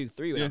 2002,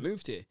 3 when I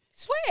moved here.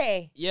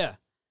 Swear. Yeah.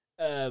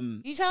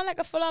 You sound like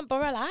a full-on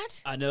borough lad.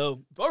 I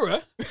know.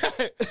 Borough?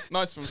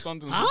 Nice from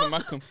Sunderland. He's a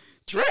Mackham.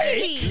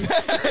 Drake? He's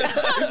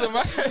a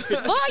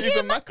Mackham. What? He's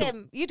You a a Mackham.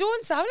 Mackham? You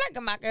don't sound like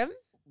a Mackham.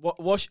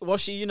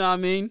 Was she, you know what I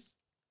mean?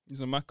 He's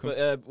a Mackham.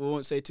 But we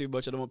won't say too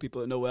much. I don't want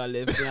people to know where I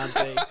live. You know what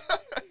I'm saying?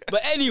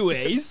 But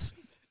anyways,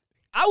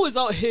 I was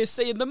out here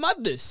saying the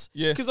madness.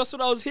 Yeah. Because that's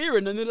what I was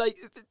hearing. And then, like,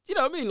 you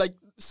know what I mean? Like,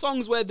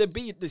 songs where the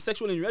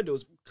sexual innuendo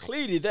is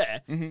clearly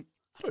there. Mm-hmm.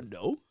 I don't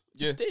know.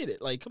 Just stayed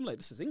it. Like, I'm like,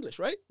 this is English,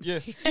 right? Yeah.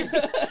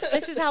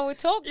 This is how we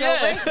talk, Yeah.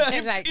 don't we?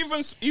 It's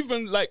like,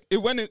 even like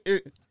it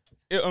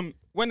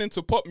went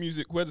into pop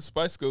music where the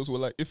Spice Girls were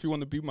like, if you want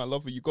to be my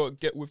lover, you gotta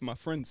get with my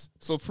friends.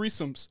 So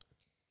threesomes.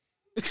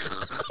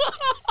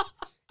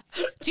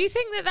 do you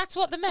think that that's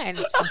what they meant?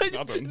 I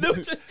don't know.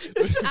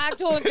 I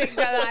don't think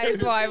that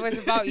is what it was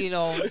about, you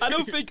know.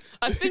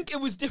 I think it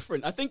was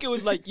different. I think it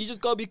was like, you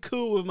just gotta be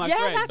cool with my Yeah,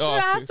 friends. that's Oh,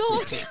 what I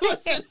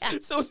okay.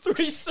 thought. So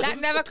threesomes.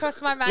 That never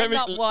crossed my mind,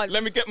 not once.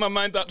 Let me get my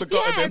mind out the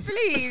gutter Yeah, then.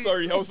 please.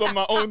 Sorry, I was on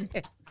my own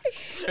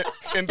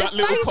in The that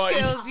little Spice party.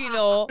 Girls, you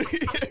know.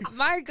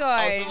 My I was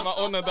God. on my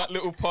own at that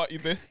little party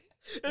there.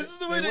 This is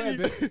the They way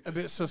were that you... a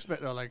bit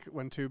suspect though, like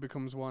when 2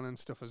 becomes 1 and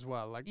stuff as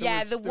well. Like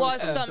Yeah, there was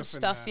some in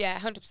stuff, there. yeah,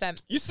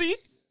 100%. You see,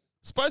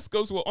 Spice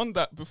Girls were on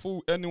that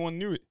before anyone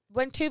knew it.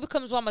 When 2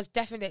 Becomes 1 was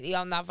definitely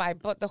on that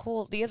vibe, but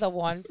the other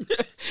one.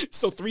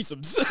 So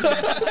threesomes.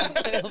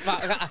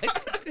 about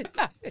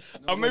that.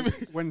 Maybe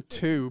When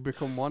 2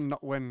 become 1,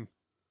 not when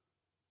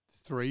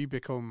 3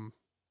 become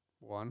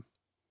 1.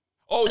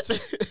 Oh,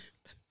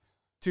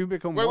 2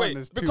 become wait, 1. wait.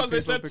 There's 2 Because they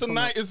people said become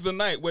tonight is the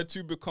night where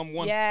 2 become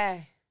 1. Yeah.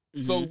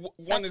 So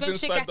one is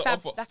inside the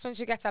other. That's when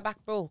she gets her back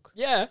broke.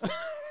 Yeah.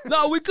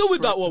 No, we're good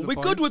with that Straight to one. the We're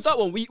point. good with that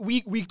one.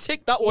 We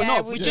tick that one Yeah,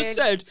 off. we We just did.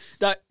 said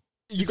that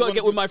you If got to you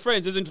get wanna with my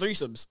friends isn't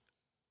threesomes.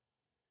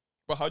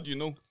 But how do you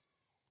know?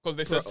 Because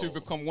they said Bro. 2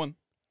 become 1.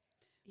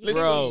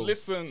 Bro.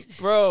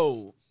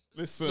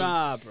 Listen.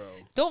 Nah, bro.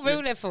 Don't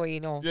ruin it for you,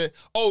 know. Yeah.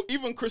 Oh,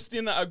 even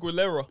Christina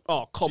Aguilera.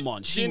 Oh, come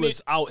on. She Ginny-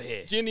 was out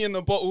here. Genie in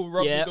the bottle,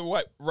 rub Yeah. you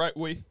the right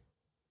way.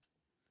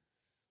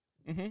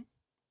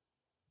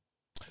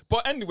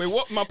 But anyway,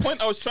 what my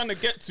point I was trying to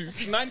get to,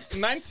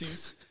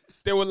 90s,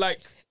 they were like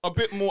a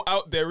bit more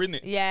out there,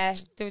 innit? Yeah,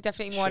 they were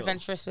definitely more Sure.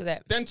 adventurous with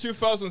it. Then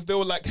 2000s, they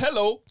were like,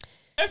 hello,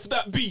 F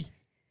that B.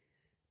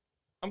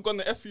 I'm going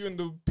to F you in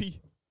the P.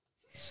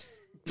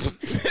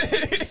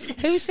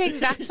 Who sings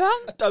that song?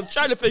 I'm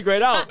trying to figure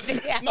it out.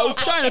 I was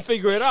trying to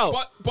figure it out.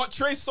 But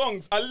Trey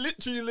Songz, I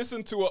literally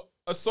listened to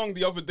a song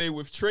the other day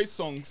with Trey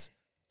Songz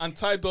and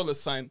Ty Dolla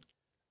 $ign,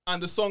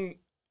 and the song...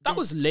 That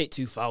was late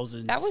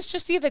 2000s. That was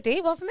just the other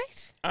day, wasn't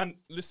it? And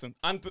listen,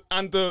 and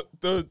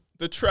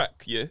the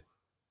track, yeah?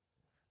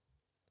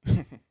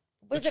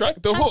 Was track,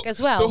 it the Tank hook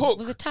as well? the hook.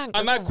 Was it Tank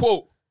And as I well?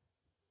 quote,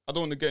 I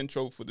don't want to get in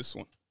trouble for this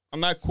one.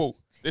 And I quote,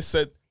 they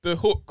said, the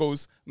hook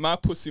goes, my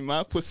pussy,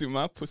 my pussy,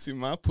 my pussy,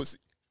 my pussy.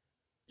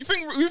 You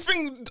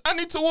think I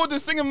need to order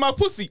singing my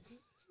pussy?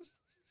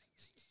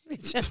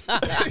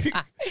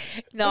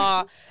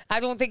 No, I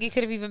don't think you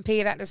could have even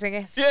paid that to sing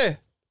it. Yeah.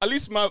 At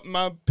least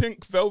my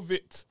pink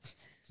velvet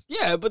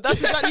Yeah, but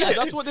that's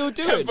that's what they were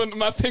doing. heaven,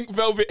 my pink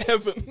velvet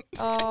heaven.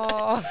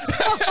 Oh.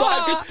 But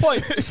at this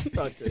point,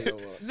 I tell you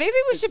what. Maybe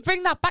we should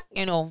bring that back,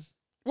 you know.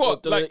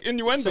 What? The Like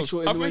innuendos?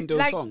 sexual I think innuendo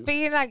Like songs.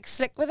 being like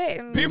slick with it.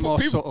 And People- more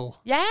subtle.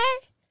 yeah.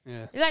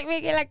 Yeah. Like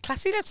make it like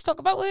classy. Let's talk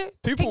about it.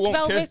 people Pink won't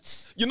velvet.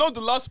 care. You know, the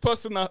last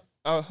person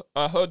I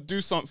heard do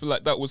something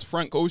like that was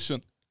Frank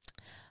Ocean,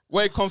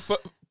 where he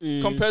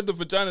compared the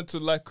vagina to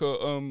like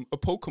a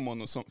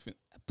Pokemon or something,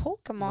 Was he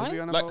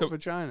Pokemon. on Like about a-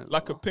 vagina?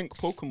 like a though? pink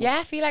Pokemon. Yeah,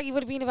 I feel like you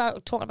would have been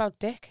talking about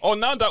dick. Oh,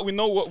 now that we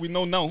know what we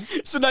know now.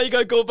 So now you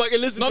gotta go back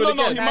and listen No, to no, it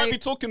no. again. He might be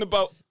talking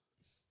about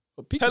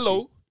Oh, Pikachu.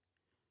 hello.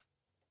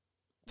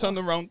 Turn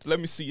around. Let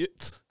me see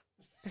it.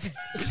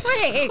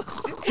 Wait.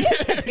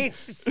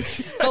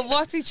 But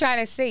what's he trying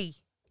to see?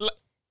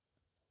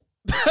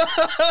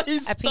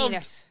 He's A stumped.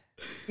 penis.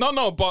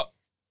 No. But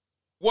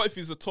what if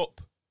he's a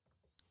top?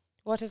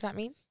 What does that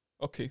mean?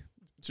 Okay,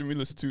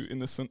 Jamila's too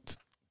innocent.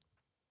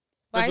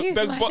 Why There's, is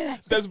there's, mine bo-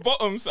 like- there's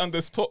bottoms and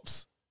there's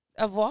tops.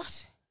 Of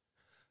what?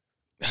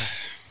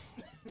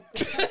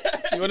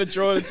 You want to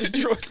draw? Just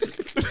draw.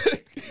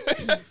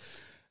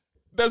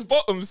 There's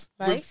bottoms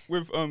Right.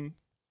 with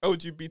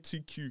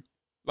LGBTQ,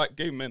 like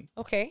gay men,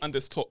 Okay. and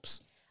there's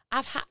tops.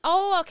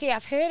 Okay,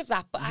 I've heard of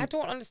that, but I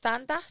don't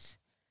understand that.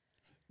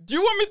 Do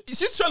you want me?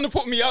 She's trying to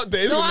put me out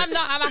there. No, isn't I'm it?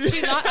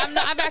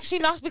 not. I'm actually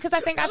not because I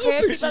think I've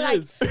heard think people she like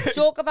is.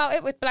 joke about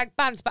it with like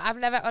bands, but I've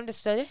never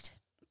understood it.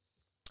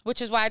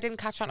 Which is why I didn't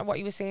catch on to what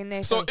you were saying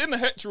there. So sorry. in a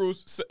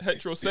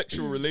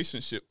heterosexual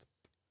relationship,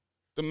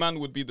 the man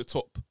would be the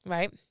top.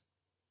 Right?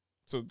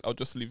 So I'll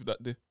just leave that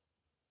there.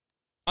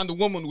 And the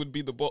woman would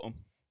be the bottom.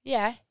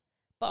 Yeah,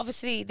 but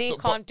obviously they So,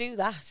 can't do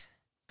that,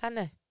 can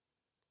they?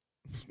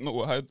 Not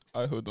what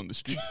I heard on the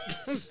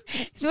streets.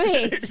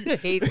 Wait.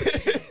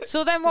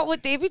 So then, what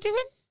would they be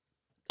doing?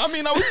 I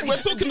mean, we're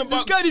talking This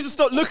about. guy needs to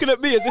stop looking at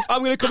me as if I'm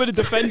going to come in and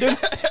defend him.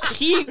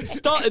 He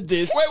started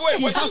this. Wait,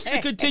 He we're has to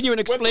continue and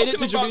We're explain it to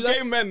talking about Jamila.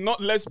 gay men, not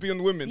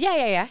lesbian women.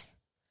 Yeah.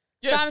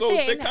 Yeah, I'm so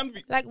saying, they can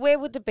be. like, where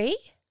would they be?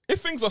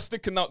 If things are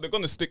sticking out, they're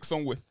gonna stick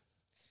somewhere.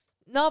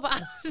 No, but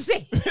I'm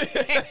saying.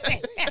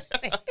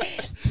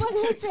 But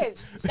listen,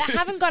 they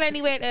haven't got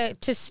anywhere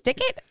to stick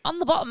it on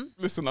the bottom.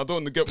 Listen, I don't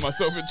want to get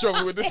myself in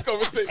trouble with this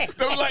conversation.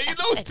 They're like, he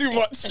knows too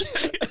much.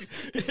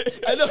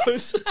 I know.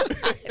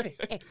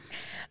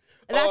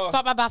 That's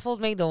proper baffled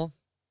me, though.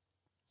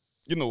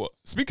 You know what?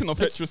 Speaking of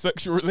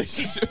heterosexual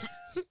relationships,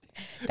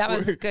 That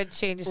was a good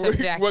change of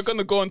subject. we're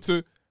gonna go on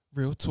to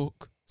Real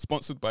Talk,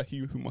 sponsored by He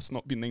Who Must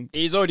Not Be Named.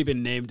 He's already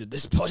been named in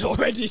this pod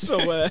already, so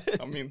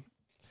I mean,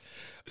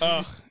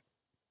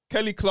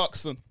 Kelly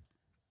Clarkson.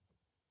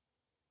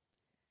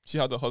 She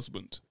had a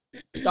husband.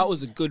 that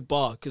was a good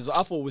bar because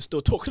I thought we were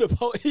still talking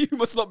about he who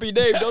must not be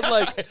named. I was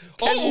like,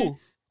 Kelly.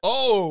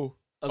 Oh,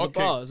 As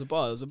okay. a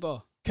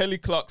bar. Kelly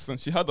Clarkson.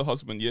 She had a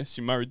husband. Yeah,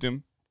 she married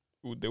him.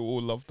 They were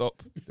all loved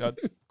up. They had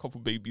a couple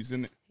babies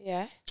in it.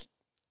 Yeah,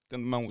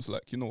 Then the man was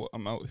like, you know what?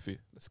 I'm out of here.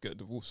 Let's get a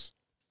divorce.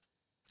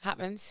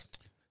 happens.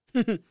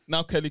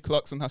 Now Kelly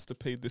Clarkson has to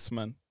pay this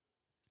man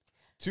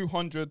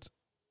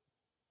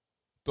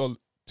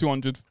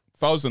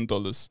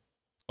 $200,000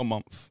 a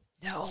month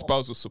No.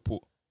 spousal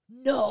support,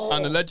 No.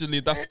 and allegedly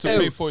that's to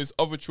pay for his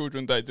other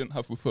children that he didn't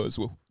have with her as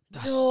well. Do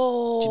you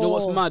know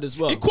what's mad as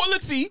well?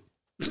 Equality.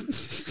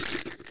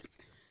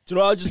 Do you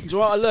know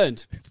what I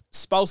learned?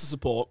 Spousal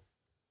support,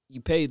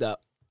 you pay that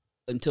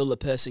until the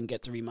person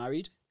gets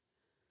remarried.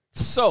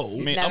 So,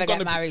 Mate, Never I'm get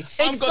gonna married.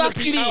 I'm gonna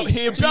be out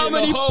here Do you know how being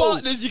many a hoe.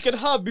 partners you can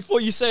have before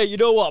you say, you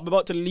know what, I'm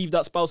about to leave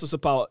that spousal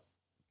support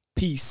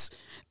piece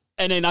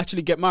and then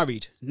actually get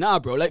married? Nah,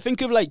 bro. Like,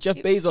 think of like Jeff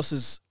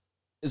Bezos'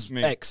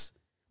 Mate. ex.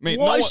 Mate,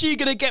 What no is she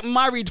gonna get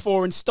married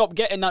for and stop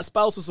getting that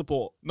spousal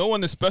support? No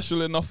one is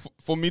special enough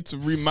for me to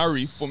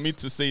remarry, for me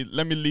to say,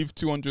 let me leave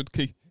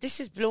 200k. This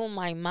is blowing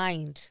my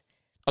mind.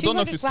 I don't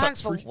know if 200 it's grand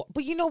tax for free.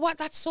 But you know what?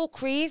 That's so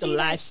crazy. The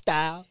like,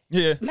 lifestyle.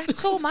 Yeah, that's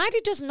so mad.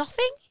 He does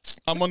nothing.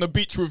 I'm on the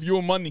beach with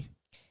your money.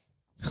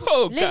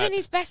 Oh, Living God.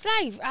 his best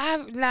life.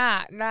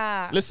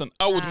 Nah. Listen,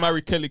 I would Nah.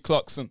 marry Kelly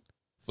Clarkson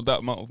for that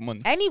amount of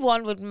money.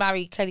 Anyone would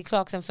marry Kelly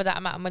Clarkson for that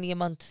amount of money a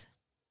month.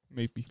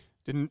 Maybe.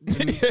 Didn't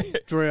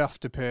Dre have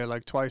to pay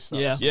like twice that?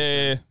 Yeah.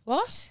 Yeah.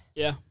 What?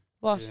 Yeah.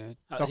 What?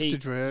 Yeah. Dr. He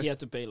Dre. had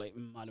to pay like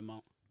mad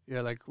amount.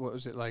 Yeah, like what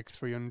was it, like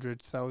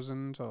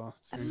 300,000 or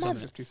A month?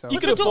 350,000? You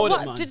But could they don't- afford it,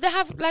 what, man. Did they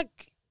have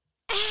like...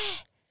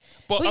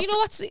 But Well, I you know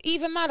what's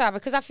even madder?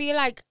 Because I feel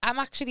like I'm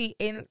actually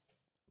in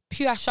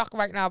pure shock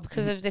right now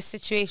because of this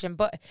situation.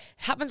 But it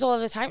happens all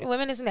the time to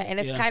women, isn't it? And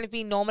it's Yeah. kind of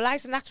been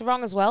normalised, and that's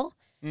wrong as well.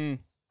 No,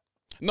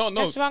 no.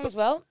 That's wrong as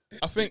well.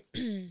 I think.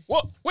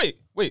 What? Wait.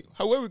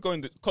 How are we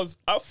going? Because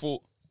I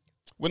thought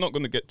we're not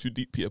going to get too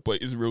deep here, but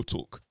it is real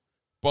talk.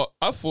 But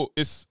I thought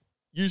it's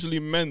usually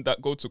men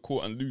that go to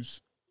court and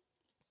lose.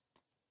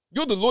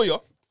 You're the lawyer.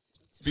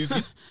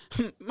 Busy.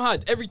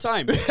 Mad, every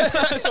time.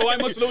 So I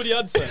must know the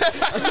answer.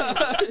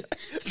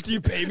 Do you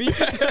pay me?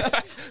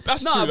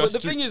 That's Nah, true. but That's the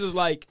true. thing is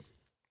like,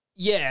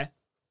 yeah,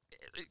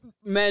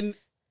 men,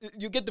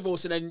 you get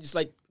divorced and then it's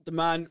like the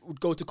man would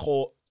go to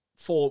court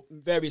for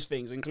various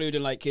things,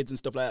 including like kids and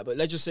stuff like that. But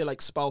let's just say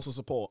like spousal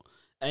support,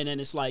 and then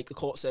it's like the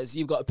court says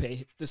you've got to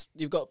pay this,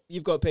 you've got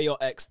to pay your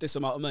ex this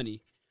amount of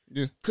money.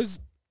 Yeah. Because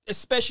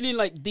especially in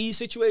like these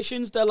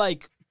situations, they're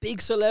like big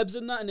celebs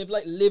and that, and they've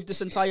like lived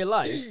this entire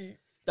life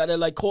that they're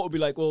like court will be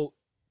like, well,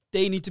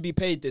 they need to be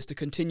paid this to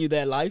continue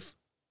their life.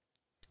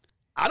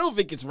 I don't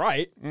think it's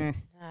right, Nah,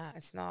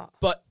 it's not.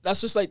 but that's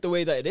just like the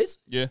way that it is.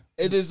 Yeah.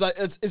 It is like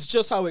it's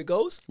just how it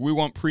goes. We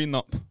want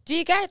prenup. Do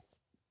you get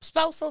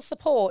spousal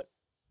support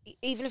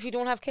even if you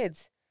don't have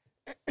kids?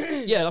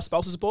 Yeah, that's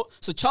spousal support.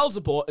 So child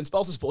support and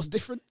spousal support is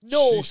different.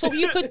 No. Sheesh. So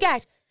you could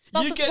get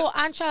spousal get- support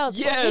and child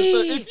support. Yeah,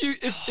 so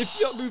if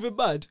you're moving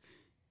bad,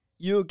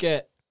 you'll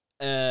get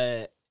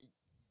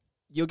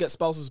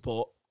spousal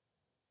support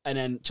and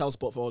then child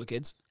support for all the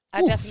kids.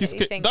 I Ooh, definitely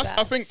think that's. that.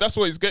 I think that's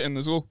what he's getting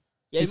as well.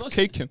 Yeah, he's he must-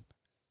 caking.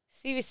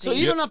 Seriously. So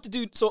you don't have to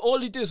do. So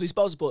all you do is with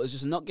spousal support is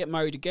just not get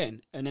married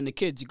again, and then the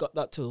kids you got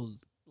that till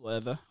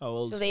whatever how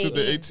old Till To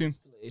the 18.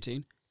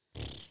 18.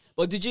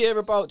 But did you hear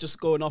about, just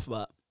going off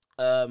that?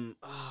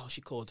 What's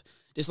she called?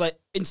 This like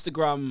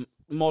Instagram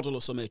model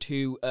or something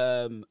who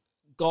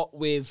got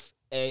with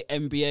a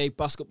NBA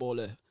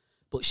basketballer,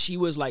 but she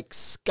was like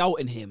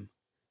scouting him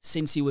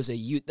since he was a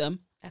youth. I can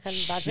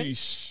imagine.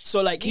 Sheesh.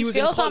 So like he These was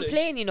in girls aren't college.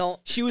 playing, you know.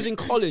 She was in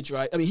college,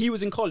 right? I mean, he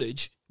was in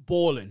college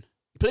balling.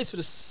 He plays for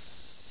the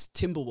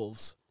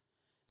Timberwolves.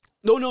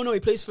 No. He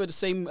plays for the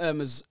same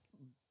as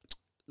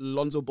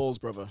Lonzo Ball's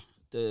brother,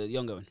 the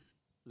younger one,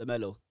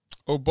 LaMelo.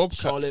 Oh,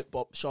 Bobcats.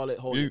 Charlotte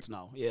Hornets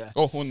now. Yeah.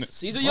 Oh, Hornets.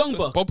 So he's a What's young this?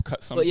 buck.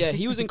 Bobcats. But yeah,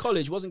 he was in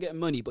college, wasn't getting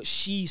money, but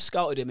she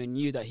scouted him and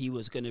knew that he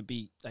was gonna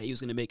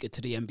make it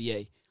to the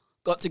NBA.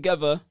 Got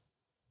together,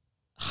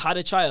 had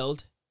a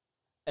child,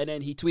 and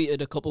then he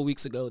tweeted a couple of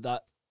weeks ago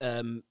that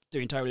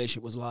their entire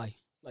relationship was a lie.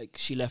 Like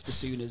she left as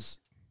soon as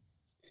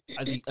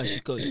she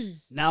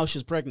could. Now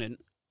she's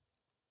pregnant.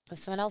 With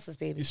someone else's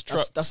baby. He's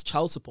trapped. That's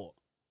child support.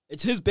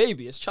 It's his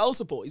baby. It's child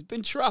support. He's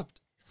been trapped.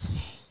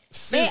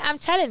 Mate, I'm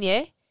telling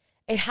you,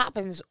 it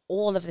happens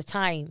all of the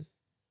time.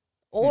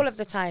 All of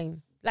the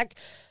time. Like,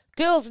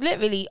 girls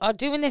literally are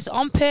doing this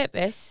on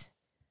purpose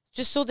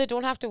just so they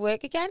don't have to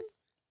work again.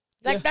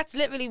 Like, Yeah. that's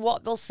literally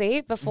what they'll say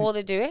before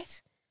they do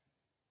it.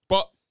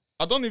 But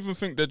I don't even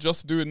think they're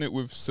just doing it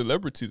with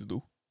celebrities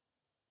though.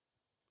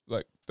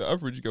 Like the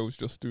average girl is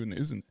just doing it,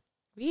 isn't it?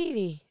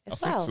 Really? I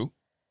As well? think so.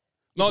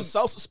 No, No,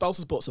 spousal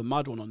support's a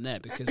mad one on there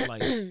because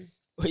like,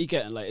 what are you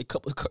getting? Like a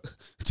couple,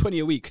 20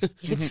 a week.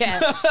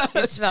 Yeah,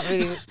 it's not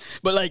really.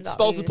 But like Not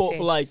spousal really the support for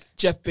same. like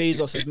Jeff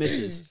Bezos'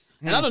 missus.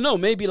 And I don't know,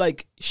 maybe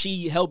like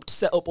she helped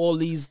set up all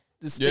this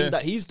Yeah. thing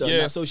that he's done.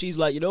 Yeah. So she's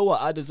like, you know what,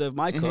 I deserve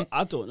my cut.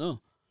 I don't know.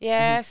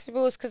 Yeah, I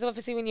suppose because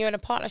obviously when you're in a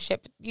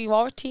partnership, you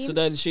are a team. So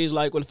then she's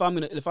like, well,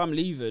 if I'm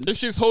leaving, if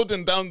she's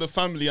holding down the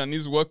family and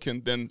he's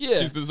working, then Yeah.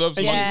 she deserves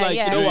and money. she's like,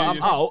 Yeah, you know yeah. what, I'm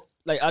Yeah. out.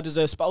 Like I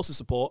deserve spousal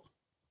support.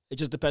 It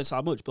just depends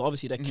how much. But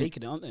obviously they're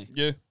caking it, aren't they?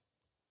 Yeah.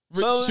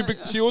 So,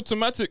 She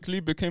automatically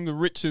became the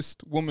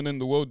richest woman in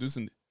the world,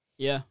 isn't it?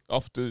 Yeah.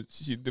 After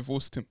she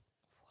divorced him.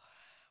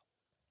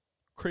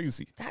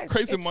 Crazy. That is-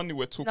 Crazy it's- money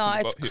we're talking no,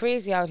 about it's here.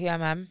 crazy out here,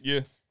 man.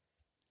 Yeah.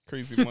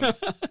 Crazy money.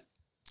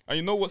 And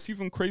you know what's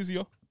even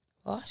crazier?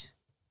 What?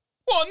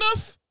 What on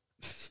earth?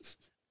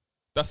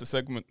 That's a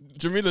segment.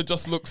 Jamilah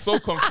just looked so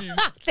confused.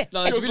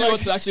 No, She I was really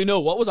want to actually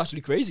know what was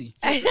actually crazy.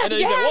 And then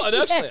he's like, what?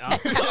 And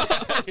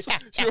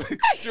actually,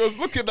 she was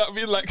looking at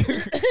me like,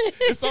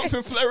 is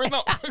something flaring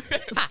up?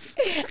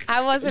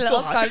 I was a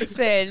little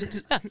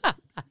concerned.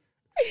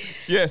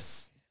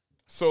 Yes.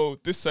 So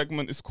this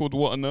segment is called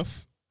What on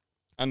Earth?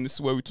 And this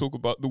is where we talk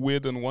about the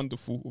weird and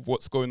wonderful of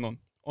what's going on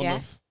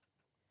Earth.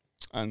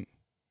 And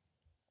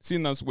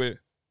seeing as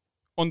we're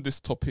on this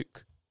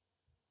topic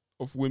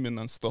of women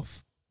and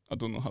stuff, I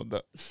don't know how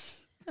that...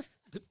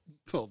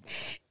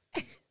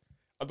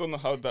 I don't know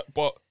how that...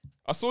 But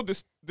I saw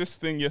this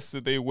thing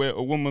yesterday where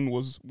a woman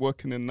was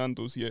working in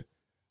Nandos,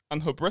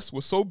 and her breasts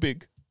were so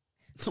big.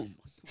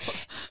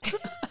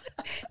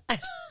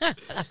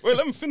 Wait,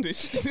 let me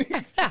finish.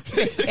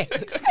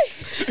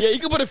 yeah, you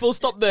can put a full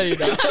stop there, you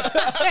know.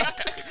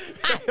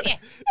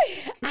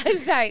 I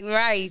was like,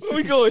 right. Where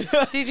we going?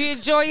 Did you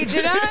enjoy your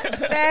dinner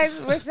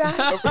then with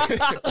that?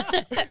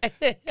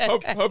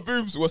 her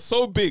boobs were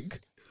so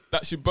big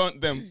that she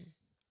burnt them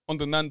on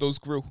the Nando's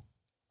grill,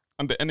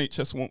 and the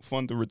NHS won't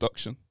fund the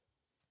reduction.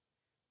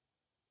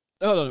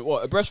 Hold on,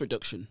 what? A breast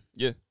reduction?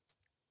 Yeah.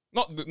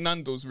 Not the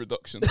Nando's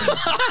reduction. No,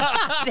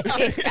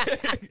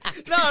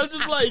 I was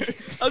just like,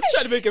 I was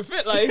trying to make it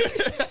fit. Like,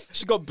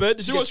 she got burnt.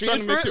 Did she was trying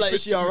to make it like,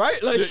 is she all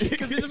right? Like,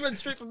 because you just went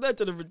straight from there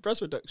to the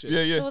breast reduction.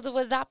 Yeah. So they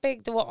were that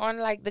big, they were on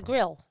like the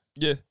grill?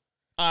 Yeah.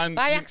 And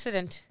by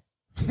accident?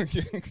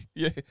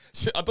 yeah.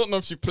 I don't know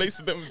if she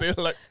placed them there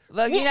like...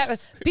 Well, you know,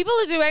 people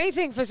will do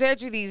anything for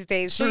surgery these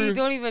days, so you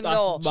don't even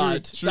know.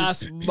 That's mad.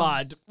 That's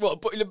mad.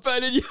 What, putting a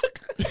burn in you?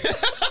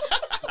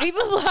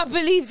 People won't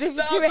believe them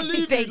do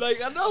anything.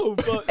 Like, I know,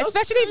 but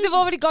especially if they've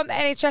already gone to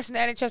NHS and the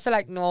NHS are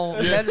like,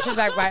 no. Then she's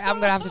like, right,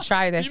 I'm going to have to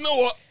try this. You know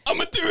what? I'm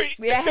going to do it.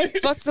 Yeah,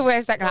 what's the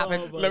worst that can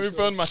happen? Let me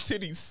burn my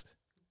titties.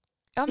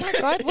 Oh my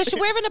God. Was she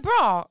wearing a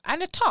bra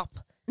and a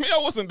top? Me, I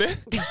wasn't there.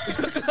 No,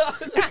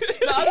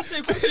 I had the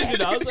same question, you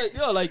know. I was like,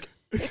 yo, like...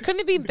 It couldn't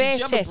have been bare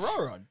Did tit. you have a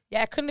bra on?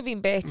 Yeah, it couldn't have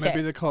been bare tit.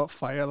 Maybe they caught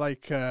fire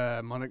like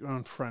Monica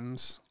and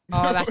Friends.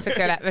 Oh, that's a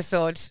good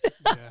episode.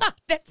 Yeah.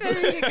 That's a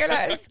really good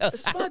episode.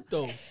 It's mad,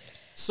 though.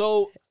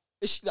 So...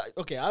 Is she, like,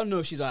 okay, I don't know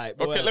if she's alright.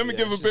 Okay, let me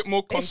give a bit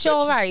more context. Is she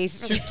alright?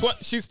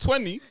 She's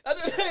 20. I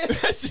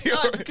don't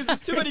know, because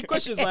there's too many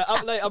questions. Like,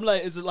 I'm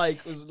like, was it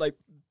like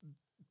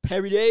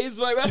Perry days?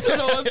 Like, I don't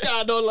know what's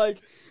going on. Like,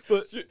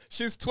 but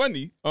she's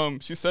 20.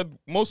 She said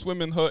most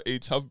women her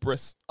age have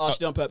breasts. Oh, she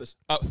did on purpose.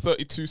 At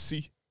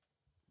 32C.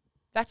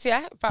 That's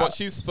but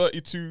she's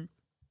 32.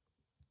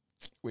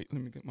 Wait,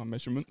 let me get my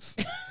measurements.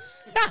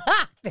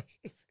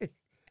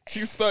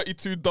 She's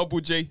 32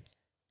 double J.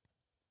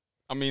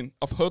 I mean,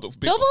 I've heard of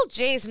big. Double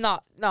J is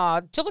not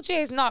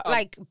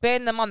like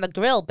burn them on the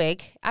grill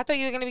big. I thought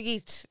you were going to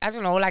eat, I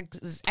don't know, like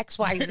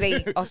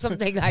XYZ or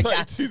something like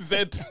that.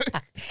 32Z.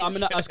 I'm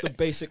going to ask a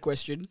basic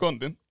question. Go on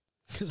then.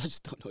 Because I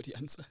just don't know the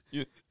answer.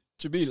 Yeah.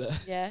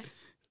 Jamilah. Yeah.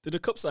 Did the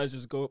cup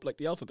sizes go up like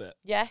the alphabet?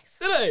 Yes.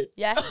 Did they?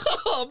 Yeah.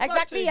 Oh,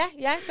 exactly,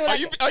 yeah. So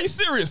like, are you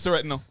serious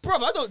right now?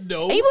 Bruv, I don't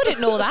know. He wouldn't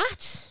know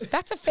that.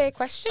 That's a fair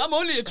question. I'm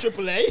only a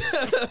AAA.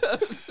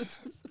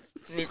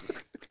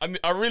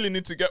 I really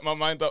need to get my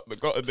mind up the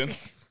gutter then.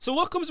 So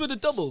what comes with the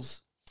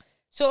doubles?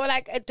 So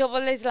like a double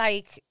is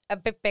like a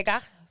bit bigger.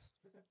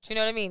 Do you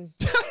know what I mean?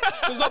 So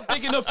it's not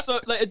big enough. So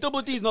like a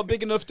double D is not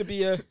big enough to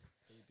be a...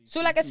 So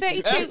like a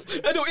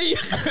 32. N-O-E.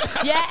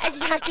 Yeah,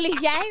 exactly.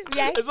 Yeah.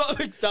 It's not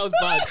like, that was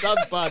bad. That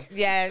was bad.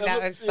 Yeah,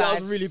 that was bad.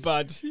 That was really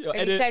bad.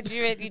 And you said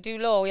you do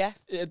law, yeah?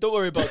 Yeah, don't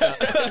worry about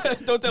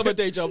that. Don't tell my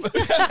day job.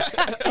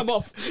 I'm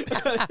off.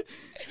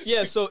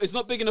 Yeah, so it's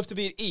not big enough to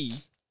be an E,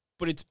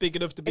 but it's big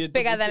enough to be a double D.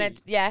 It's bigger than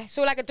yeah.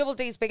 So like a double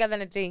D is bigger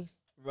than a D.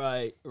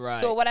 Right.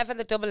 So whatever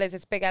the double is,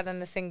 it's bigger than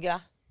the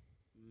singular.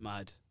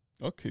 Mad.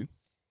 Okay.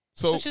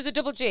 So she's a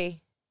double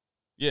G?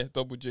 Yeah,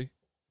 double J.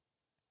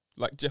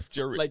 Like Jeff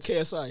Jarrett. Like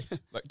KSI.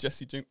 Like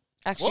Jesse James.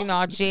 Actually,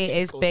 no,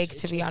 J is big,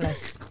 to be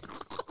honest.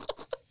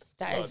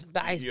 That is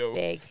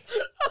big.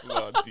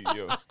 Bloody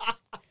yo. Okay.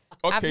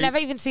 I've never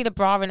even seen a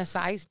bra in that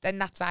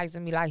size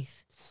in my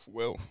life.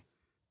 Well,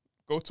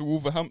 go to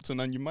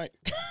Wolverhampton and you might.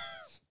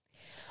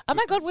 Oh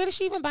my God, where does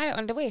she even buy her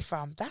underwear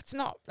from? That's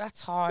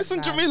hard. Listen,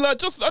 man.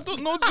 Jamilah, I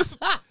don't know this.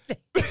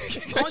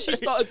 Can't she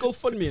start a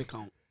GoFundMe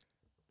account?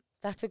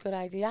 That's a good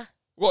idea.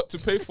 What, to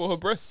pay for her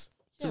breasts?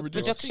 Yeah, to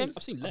reduce? reduction.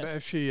 I've seen I bet less.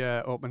 if she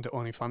opened an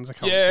OnlyFans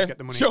account, Yeah, she'd get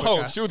the money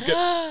quicker. she would get.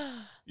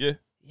 Yeah.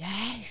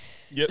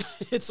 Yes. Yep.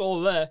 It's all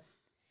there.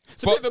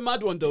 It's a bit of a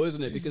mad one though,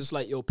 isn't it? Because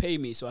like you'll pay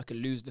me so I can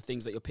lose the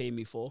things that you're paying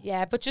me for.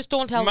 Yeah, but just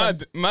don't tell them.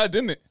 Mad,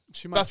 isn't it?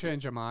 She might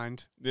change her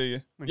mind. Yeah.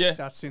 When she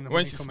starts seeing the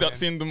money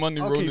seeing the money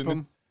I'll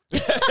rolling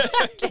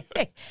keep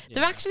in.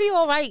 They're actually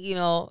all right, you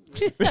know.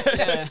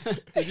 Yeah,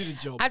 they do the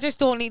job. I just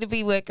don't need to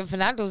be working for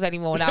Nandos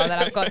anymore now that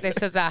I've got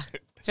this or that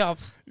job.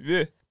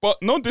 Yeah,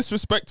 but no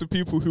disrespect to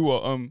people who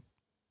are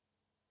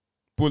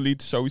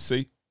bullied, shall we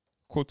say,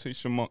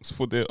 quotation marks,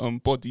 for their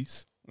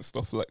bodies and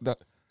stuff like that.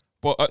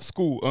 But at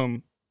school,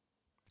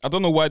 I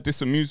don't know why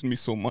this amused me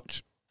so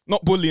much.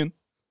 Not bullying,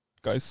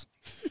 guys.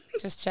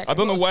 Just check. I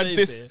don't know why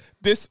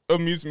this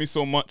amused me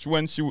so much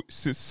when she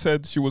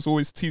said she was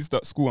always teased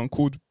at school and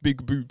called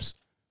big boobs.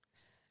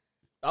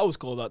 I was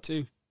called that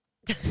too.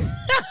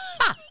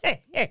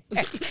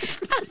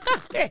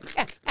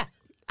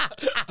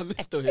 I'm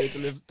still here to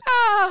live.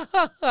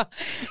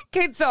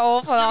 Kids are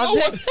awful.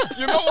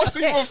 You know what's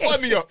even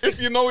funnier? If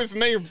you know his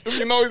name, if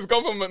you know his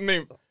government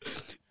name.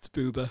 It's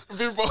Booba.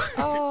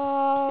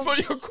 Oh. So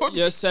you're called.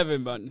 You're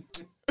 7, man.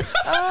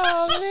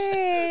 Oh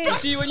man. You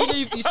see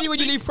when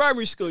you leave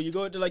primary school, you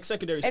go to like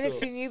secondary school. And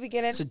it's a new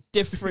beginning. It's a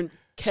different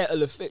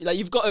kettle of fish. Like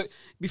you've got to,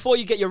 before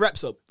you get your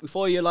reps up,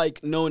 before you're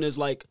like known as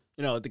like,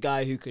 you know, the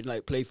guy who can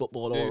like play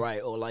football all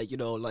right, or like, you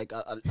know, like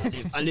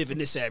I live in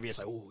this area. It's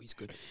like, oh, he's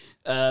good.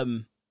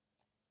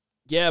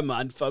 Yeah,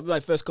 man. For my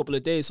first couple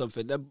of days,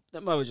 something that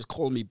man would just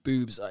call me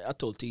boobs. I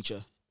told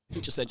teacher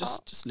said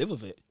just live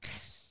with it.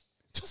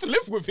 Just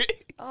live with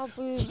it. Oh,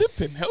 boobs.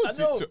 Flipping hell,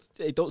 teacher.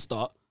 Hey, don't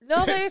start. No,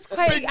 but it's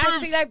quite. Big I boobs.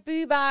 think like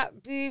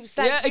boobs.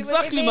 Like, Yeah,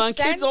 exactly, man.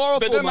 Kids are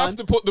They awful, don't man. have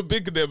to put the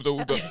big there though.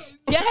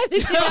 Yeah, they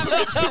do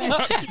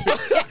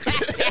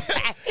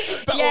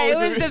yeah, it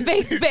was the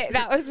big bit.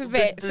 That was the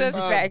bit.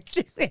 Suspect.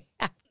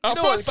 At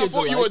know what first I kids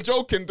thought are you were like.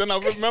 joking, then I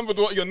remembered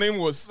what your name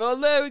was. Well,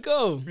 there we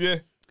go. Yeah.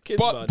 Kids,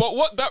 man. But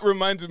what that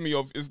reminded me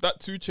of is that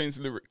 2 Chainz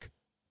lyric.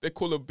 They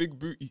call her Big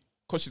Booty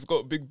because she's got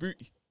a big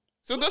booty.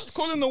 So that's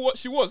calling her what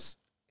she was.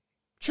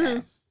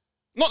 True.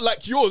 Not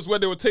like yours where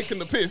they were taking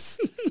the piss.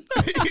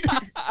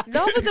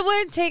 No, but they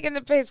weren't taking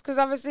the piss because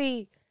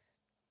obviously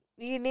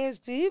your name's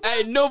Boob.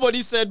 Hey,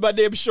 nobody said my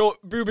name's short.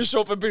 Boob is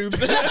short for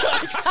boobs. It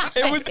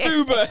was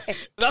Booba.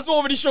 That's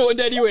already shortened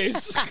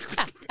anyways.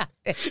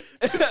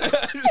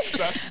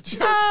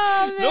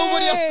 Oh, man.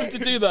 Nobody asked him to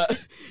do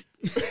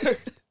that.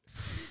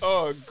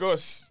 Oh,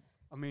 gosh.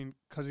 I mean,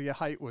 because of your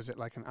height, was it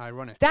like an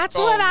ironic? That's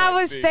Oh, what my I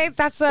was days. thinking.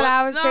 That's what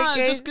I was Nah,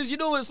 thinking. just because you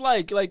know what it's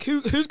like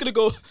who's gonna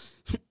go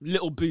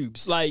little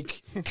boobs?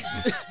 Like,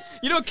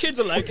 you know what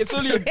kids are like? It's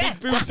only a big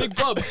boobs, big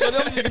bubs. So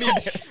they're obviously gonna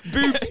be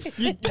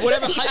boobs,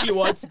 whatever height you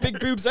want, it's big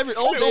boobs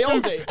all day,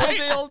 all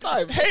the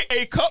time.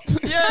 Hey, A cup.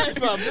 Yeah,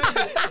 fam.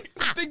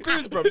 Big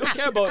boobs, bro. Don't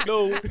care about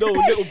no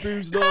little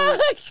boobs, no. Oh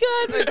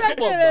my God!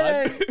 Come on,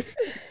 man.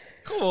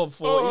 Come on,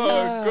 for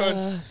Oh,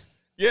 gosh.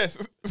 Yes.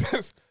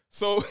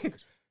 So,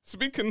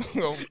 speaking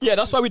of... Yeah,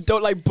 that's why we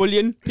don't like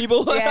bullying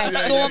people.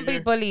 Yeah, don't be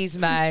bullies,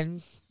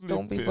 man.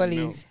 Don't be Flipping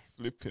bullies.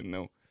 no. Flipping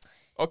no.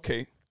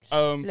 Okay.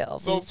 Little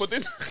So boobs. for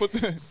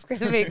this, It's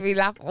gonna make me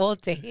laugh all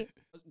day.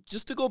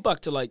 Just to go back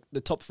to like the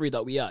top 3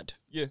 that we had.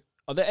 yeah.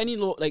 Are there any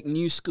like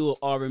new school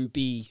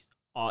R&B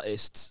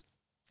artists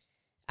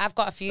I've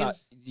got a few. that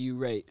you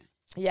rate?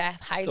 Yeah,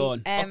 highly. Go on.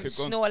 Okay, go on.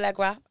 Snow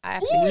Allegra. I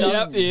absolutely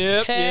love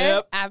Yep.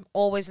 her. I'm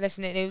always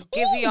listening to.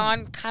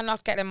 Giveon,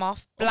 cannot get him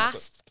off.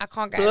 Blast, I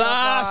can't get him off.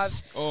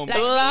 Blast. Oh, Like,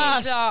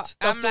 Blast. these are-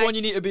 That's I'm the like- one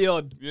you need to be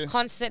on. yeah.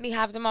 Constantly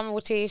have them on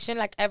rotation,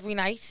 like every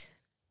night.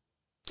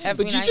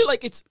 Every But do you night. feel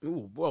like it's...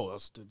 Ooh, whoa,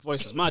 the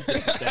voice is mad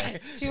different there.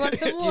 Do you want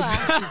some more?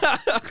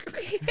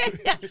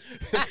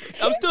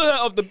 I'm still hurt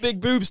off the big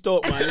boobs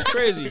talk, man. It's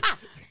crazy.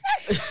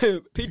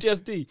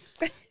 PTSD.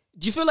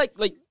 Do you feel like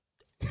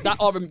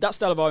that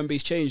style of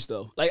R&B's changed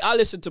though? Like I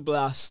listen to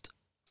Blast,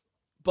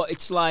 but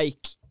it's like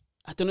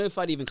I don't know if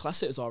I'd even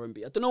class it as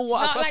R&B. I don't know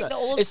what I Not class like it. the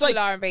old It's school like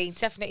R&B.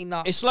 Definitely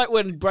not. it's like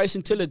when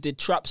Bryson Tiller did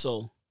trap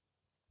soul,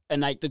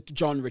 and like the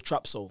genre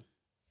trap soul.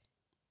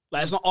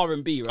 Like it's not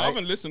R&B, I right?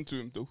 haven't listened to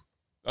him, though.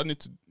 I need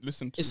to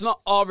listen to It's not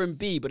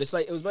R&B, but it's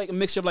like it was like a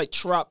mixture of like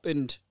trap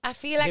and I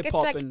feel like hip it's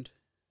hop like and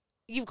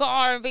you've got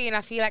R&B, and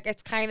I feel like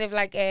it's kind of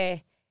like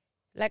a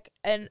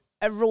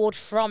road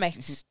from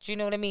it. Do you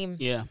know what I mean?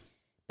 yeah.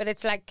 But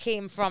it's like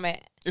came from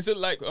it. Is it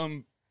like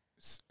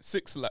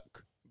 6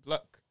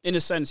 Black? In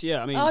a sense,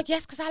 yeah. I mean, Oh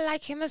yes, because I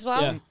like him as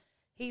well. Yeah.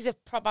 He's a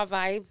proper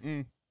vibe.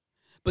 Mm.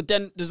 but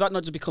then does that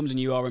not just become the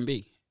new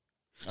R&B?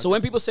 So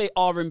when people say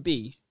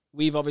R&B,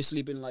 we've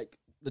obviously been like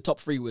the top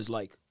 3 was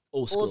like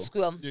old school. Old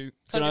school. Yeah. Do you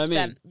know what I 100%,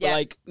 mean? But yeah.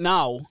 like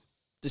now,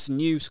 this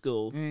new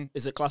school Mm.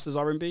 is it classed as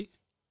R&B?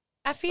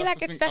 I feel That's like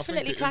the it's thing, I think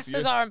definitely it is, classed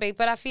as yeah. R&B,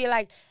 but I feel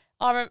like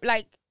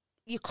like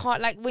you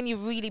can't, like when you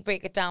really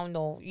break it down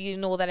though, you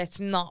know that it's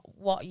not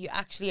what you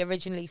actually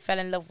originally fell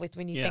in love with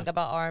when you Yeah. think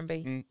about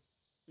R&B. Mm.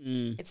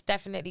 Mm. It's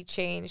definitely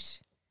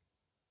changed.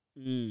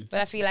 Mm. But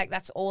I feel like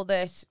that's all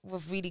that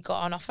we've really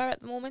got on offer at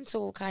the moment.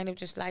 So we're kind of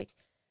just like,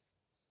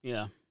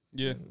 Yeah.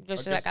 Yeah.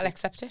 just I like guess I'll so.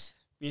 accept it.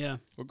 Yeah.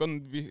 We're gonna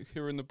be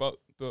hearing about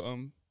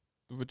the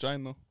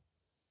vagina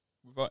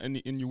without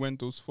any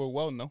innuendos for a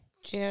while now.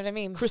 Do you know what I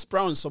mean? Chris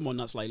Brown's someone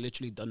that's like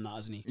literally done that,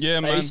 hasn't he? Yeah,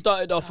 Like, man. he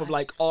started off of God.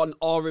 like on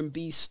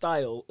R&B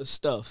style of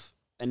stuff,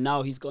 and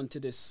now he's gone to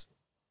this.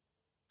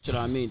 Do you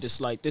know what I mean?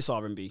 This like this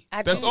R&B.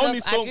 I There's do only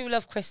love, so- I do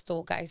love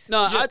Crystal, guys.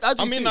 No, Yeah, I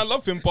do mean, too. I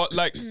love him, but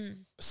like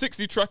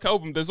 60-track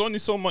album, there's only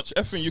so much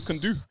effing you can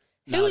do.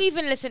 Who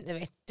even listened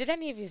to it? Did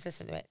any of you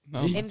listen to it?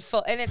 No. In its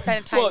What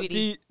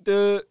entirety?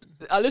 the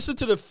I listened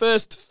to the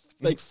first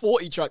like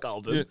 40-track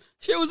album. Yeah.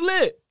 Shit was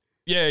lit.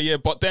 Yeah,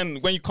 but then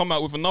when you come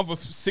out with another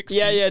 60,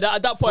 Yeah.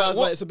 At that point, So I was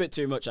what- like, it's a bit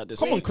too much at this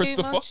Come point. on, Too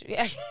Christopher. much?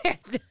 Yeah,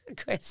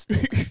 Chris.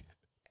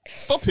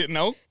 stop it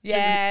now.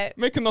 Yeah.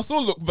 Making us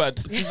all look bad.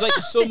 There's like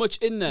so much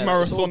in there.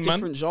 It's all Marathon, man.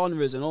 different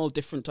genres and all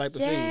different type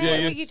of Yeah, things. Yeah,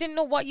 yeah. but you didn't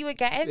know what you were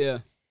getting. Yeah.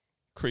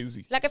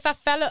 crazy. Like if I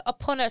fell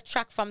upon a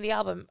track from the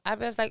album, I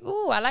was like,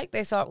 "Ooh, I like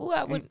this," or "Ooh,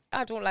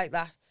 I don't like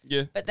that."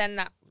 Yeah. But then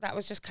that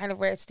was just kind of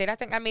where it stayed. I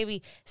think I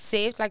maybe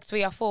saved like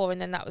 3 or 4,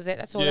 and then that was it.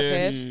 That's all I've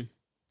heard.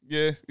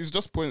 Yeah, he's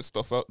just putting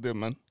stuff out there,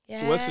 man.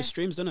 Yeah, It works for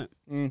streams, doesn't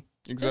it?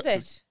 Exactly.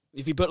 Does it?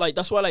 If you put like,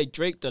 that's why like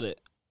Drake did it,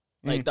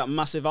 like that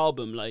massive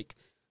album. Like,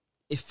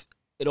 if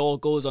it all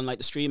goes on like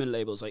the streaming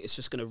labels, like it's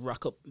just gonna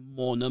rack up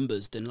more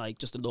numbers than like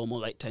just a normal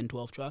like 10,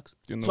 12 tracks.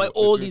 It's like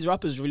all these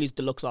rappers release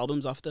deluxe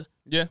albums after.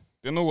 Yeah,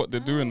 they know what they're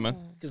doing, man.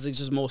 Because it's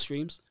just more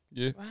streams.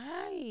 Yeah.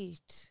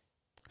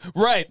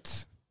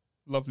 Right.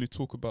 Lovely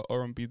talk about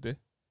R&B there.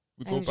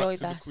 We go back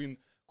to the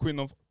Queen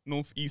of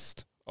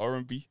Northeast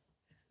R&B.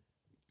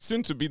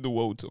 Soon to be the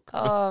world.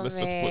 Let's just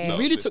put that. You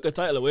really took a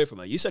title away from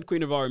her. You said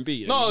Queen of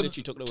R&B. No, you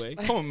literally took it away.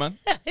 Come on, man.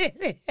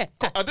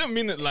 I didn't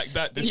mean it like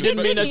that. You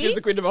didn't mean that she was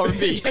the Queen of R&B.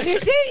 He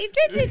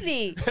didn't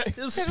he?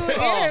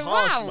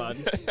 Harsh, man.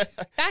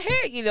 That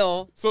hurt you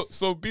though.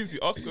 So busy.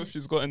 Ask her if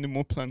she's got any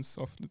more plans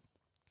after.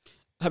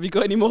 Have you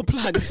got any more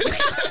plans?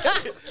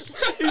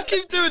 You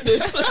keep doing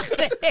this.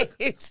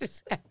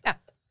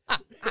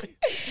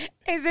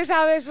 Is this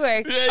how this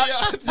works?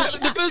 Yeah.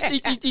 The first he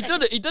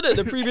did it. He did it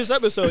in the previous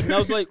episode, and I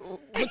was like, "What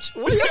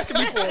are you asking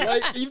me for?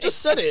 Like, you've just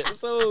said it,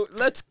 so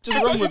let's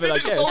just run with it, I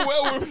guess." So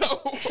well with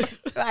that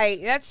one. Right,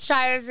 let's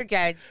try this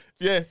again.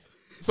 Yeah.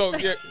 So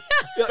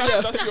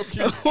that's your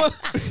cue.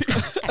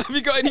 Have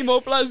you got any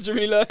more plans,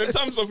 Jamilah? In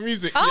terms of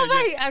music.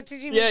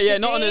 Did you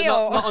mean not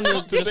on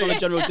the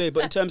general day,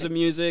 but in terms of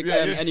music,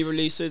 any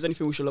releases,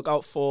 anything we should look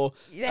out for.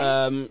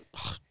 Yes.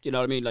 You know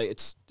what I mean? Like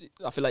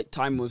I feel like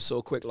time moves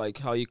so quick. Like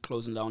how are you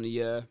closing down the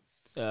year?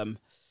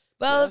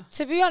 Well,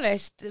 to be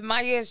honest,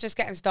 my year's just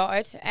getting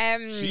started.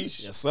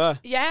 Yes, sir.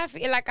 Yeah,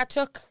 like I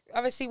took,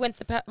 obviously with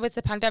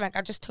the pandemic,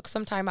 I just took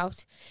some time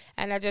out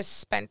and I just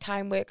spent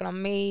time working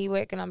on me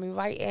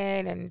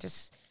writing and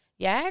just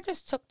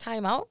took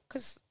time out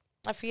because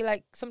I feel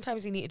like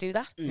sometimes you need to do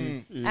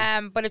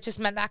that. But it just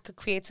meant that I could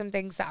create some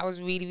things that I was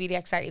really, really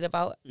excited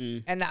about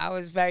and that I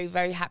was very,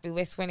 very happy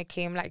with when it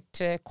came like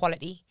to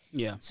quality.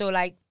 Yeah. So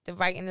like the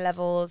writing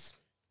levels,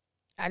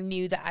 I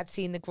knew that I'd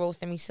seen the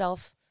growth in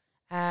myself.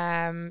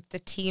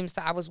 The teams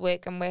that I was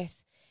working with,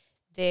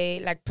 the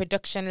like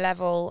production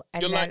level,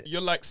 and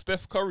you're like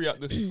Steph Curry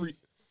at the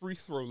free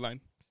throw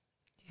line.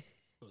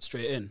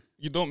 Straight in.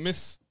 You don't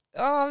miss.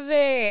 Oh,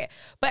 mate.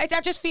 But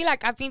I just feel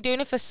like I've been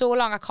doing it for so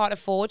long, I can't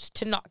afford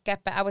to not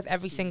get better with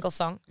every single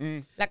song.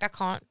 Like I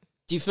can't.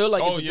 Do you feel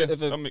like it's a bit of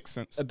that makes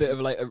sense. A bit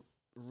of like a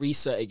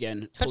reset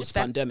again post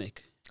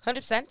pandemic?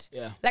 100%.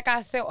 Yeah. Like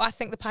I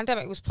think the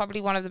pandemic was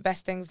probably one of the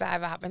best things that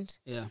ever happened.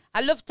 Yeah.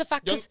 I loved the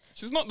fact that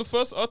she's not the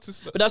first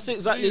artist. But that's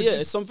exactly it.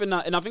 It's something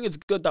that, and I think it's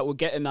good that we're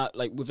getting that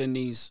like within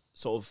these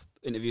sort of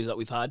interviews that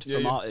we've had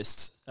from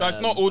artists. That's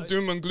not all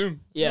doom and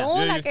gloom. Yeah.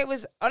 No, it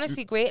was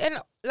honestly great. And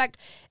like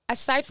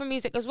aside from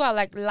music as well,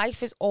 like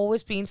life has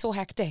always been so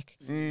hectic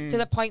to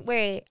the point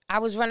where I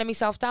was running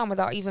myself down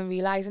without even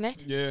realizing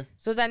it. Yeah.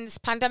 So then this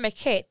pandemic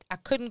hit, I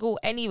couldn't go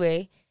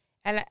anywhere,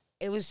 and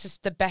it was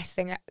just the best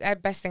thing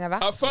ever.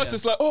 At first,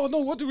 it's like, oh no,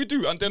 what do we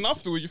do? And then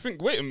afterwards, you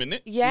think, wait a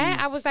minute. Yeah,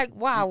 I was like,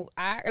 wow.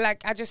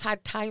 I just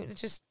had time to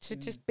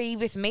just be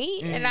with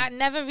me, and I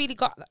never really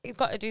got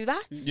to do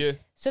that. Yeah.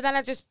 So then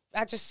I just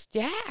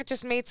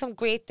made some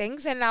great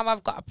things, and now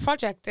I've got a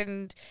project,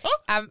 and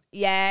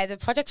the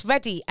project's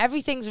ready.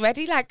 Everything's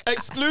ready. Like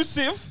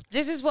exclusive.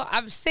 This is what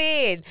I'm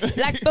saying.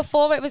 Like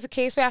before, it was a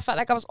case where I felt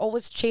like I was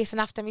always chasing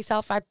after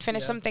myself. I'd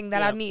finish something,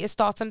 then I'd need to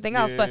start something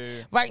else. But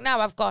right now,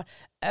 I've got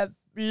a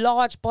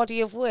large body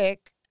of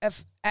work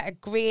at a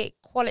great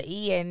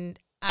quality, and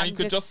you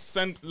could just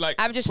send like.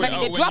 I'm just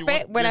ready to drop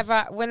it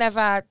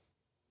whenever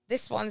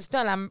this one's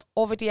done. I'm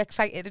already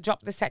excited to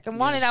drop the second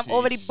one, and I'm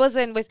already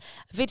buzzing with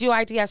video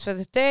ideas for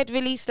the third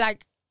release.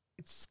 Like,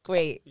 it's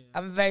great. Yeah.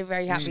 I'm very,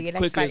 very happy and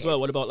quickly excited. as well.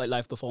 What about like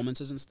live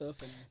performances and stuff?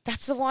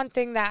 That's the one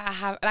thing that I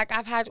have. Like,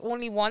 I've had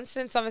only one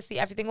since obviously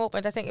everything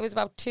opened. I think it was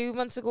about 2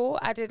 months ago.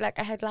 I did like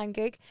a headline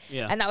gig,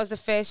 and that was the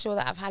first show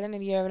that I've had in a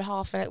year and a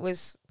half, and it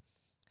was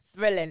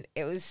thrilling.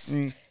 It was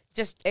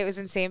it was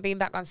insane being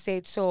back on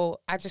stage.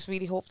 So I just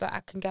really hope that I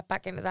can get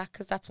back into that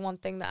because that's one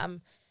thing that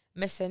I'm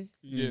missing.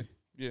 Yeah.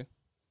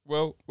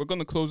 Well, we're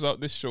gonna close out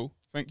this show.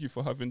 Thank you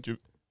for having.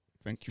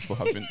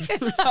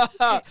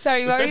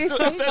 Sorry, what were you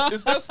saying?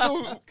 Is that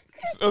still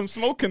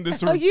smoke in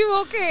this room? Are you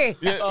okay?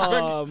 Yeah.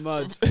 Oh,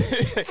 man.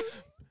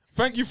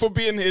 Thank you for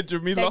being here,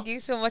 Jamilah. Thank you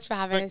so much for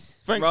having us.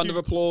 Round of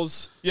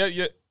applause.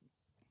 Yeah.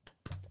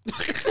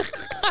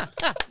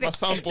 My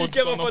soundboard's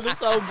Give up on the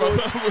soundboard.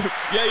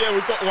 Yeah,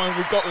 we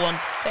got one.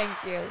 Thank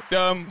you.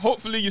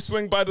 Hopefully you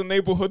swing by the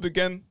neighborhood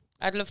again.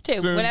 I'd love to.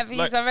 Soon. Whenever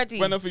he's ready.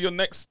 Whenever your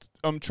next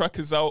track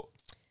is out.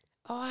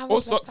 Oh, I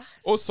would love that.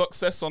 All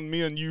success on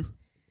Me and You,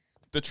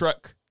 the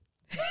track.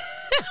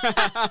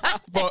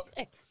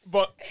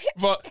 but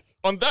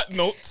on that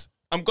note,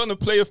 I'm gonna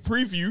play a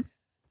preview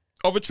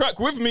of a track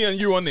with Me and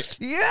You on it.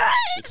 Yes!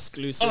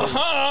 Exclusive.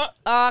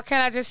 Oh,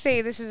 can I just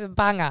say this is a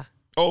banger?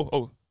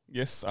 Oh,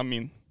 yes. I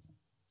mean,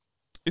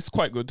 it's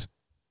quite good.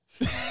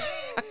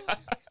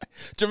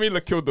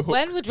 Jamilah killed the hook.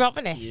 When we're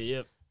dropping it?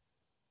 Yeah.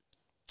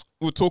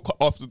 We'll talk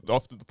after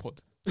the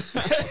pod.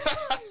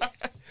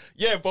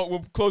 Yeah, but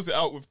we'll close it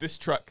out with this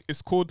track.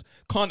 It's called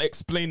Can't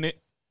Explain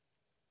It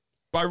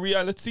by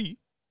Reality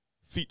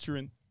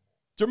featuring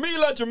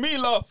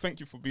Jamilah. Thank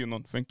you for being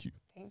on. Thank you.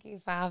 Thank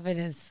you for having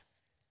us.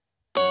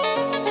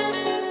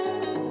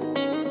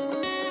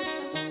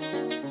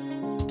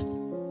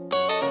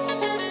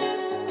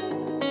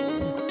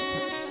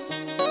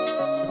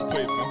 Let's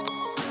play it now.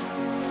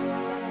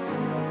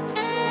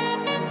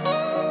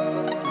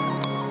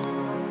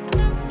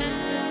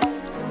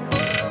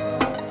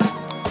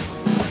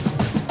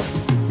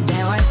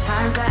 There were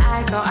times that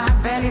I thought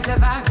I barely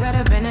survived. Could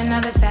have been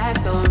another sad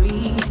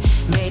story.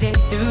 Made it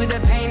through the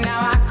pain. Now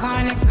I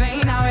can't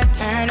explain how it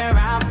turned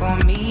around for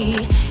me.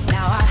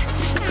 Now I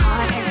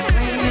can't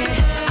explain it.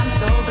 I'm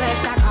so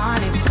blessed I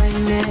can't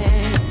explain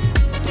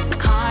it.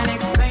 Can't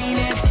explain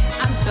it.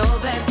 I'm so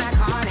blessed I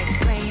can't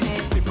explain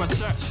it. If I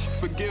chat,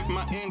 forgive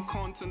my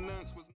incontinence.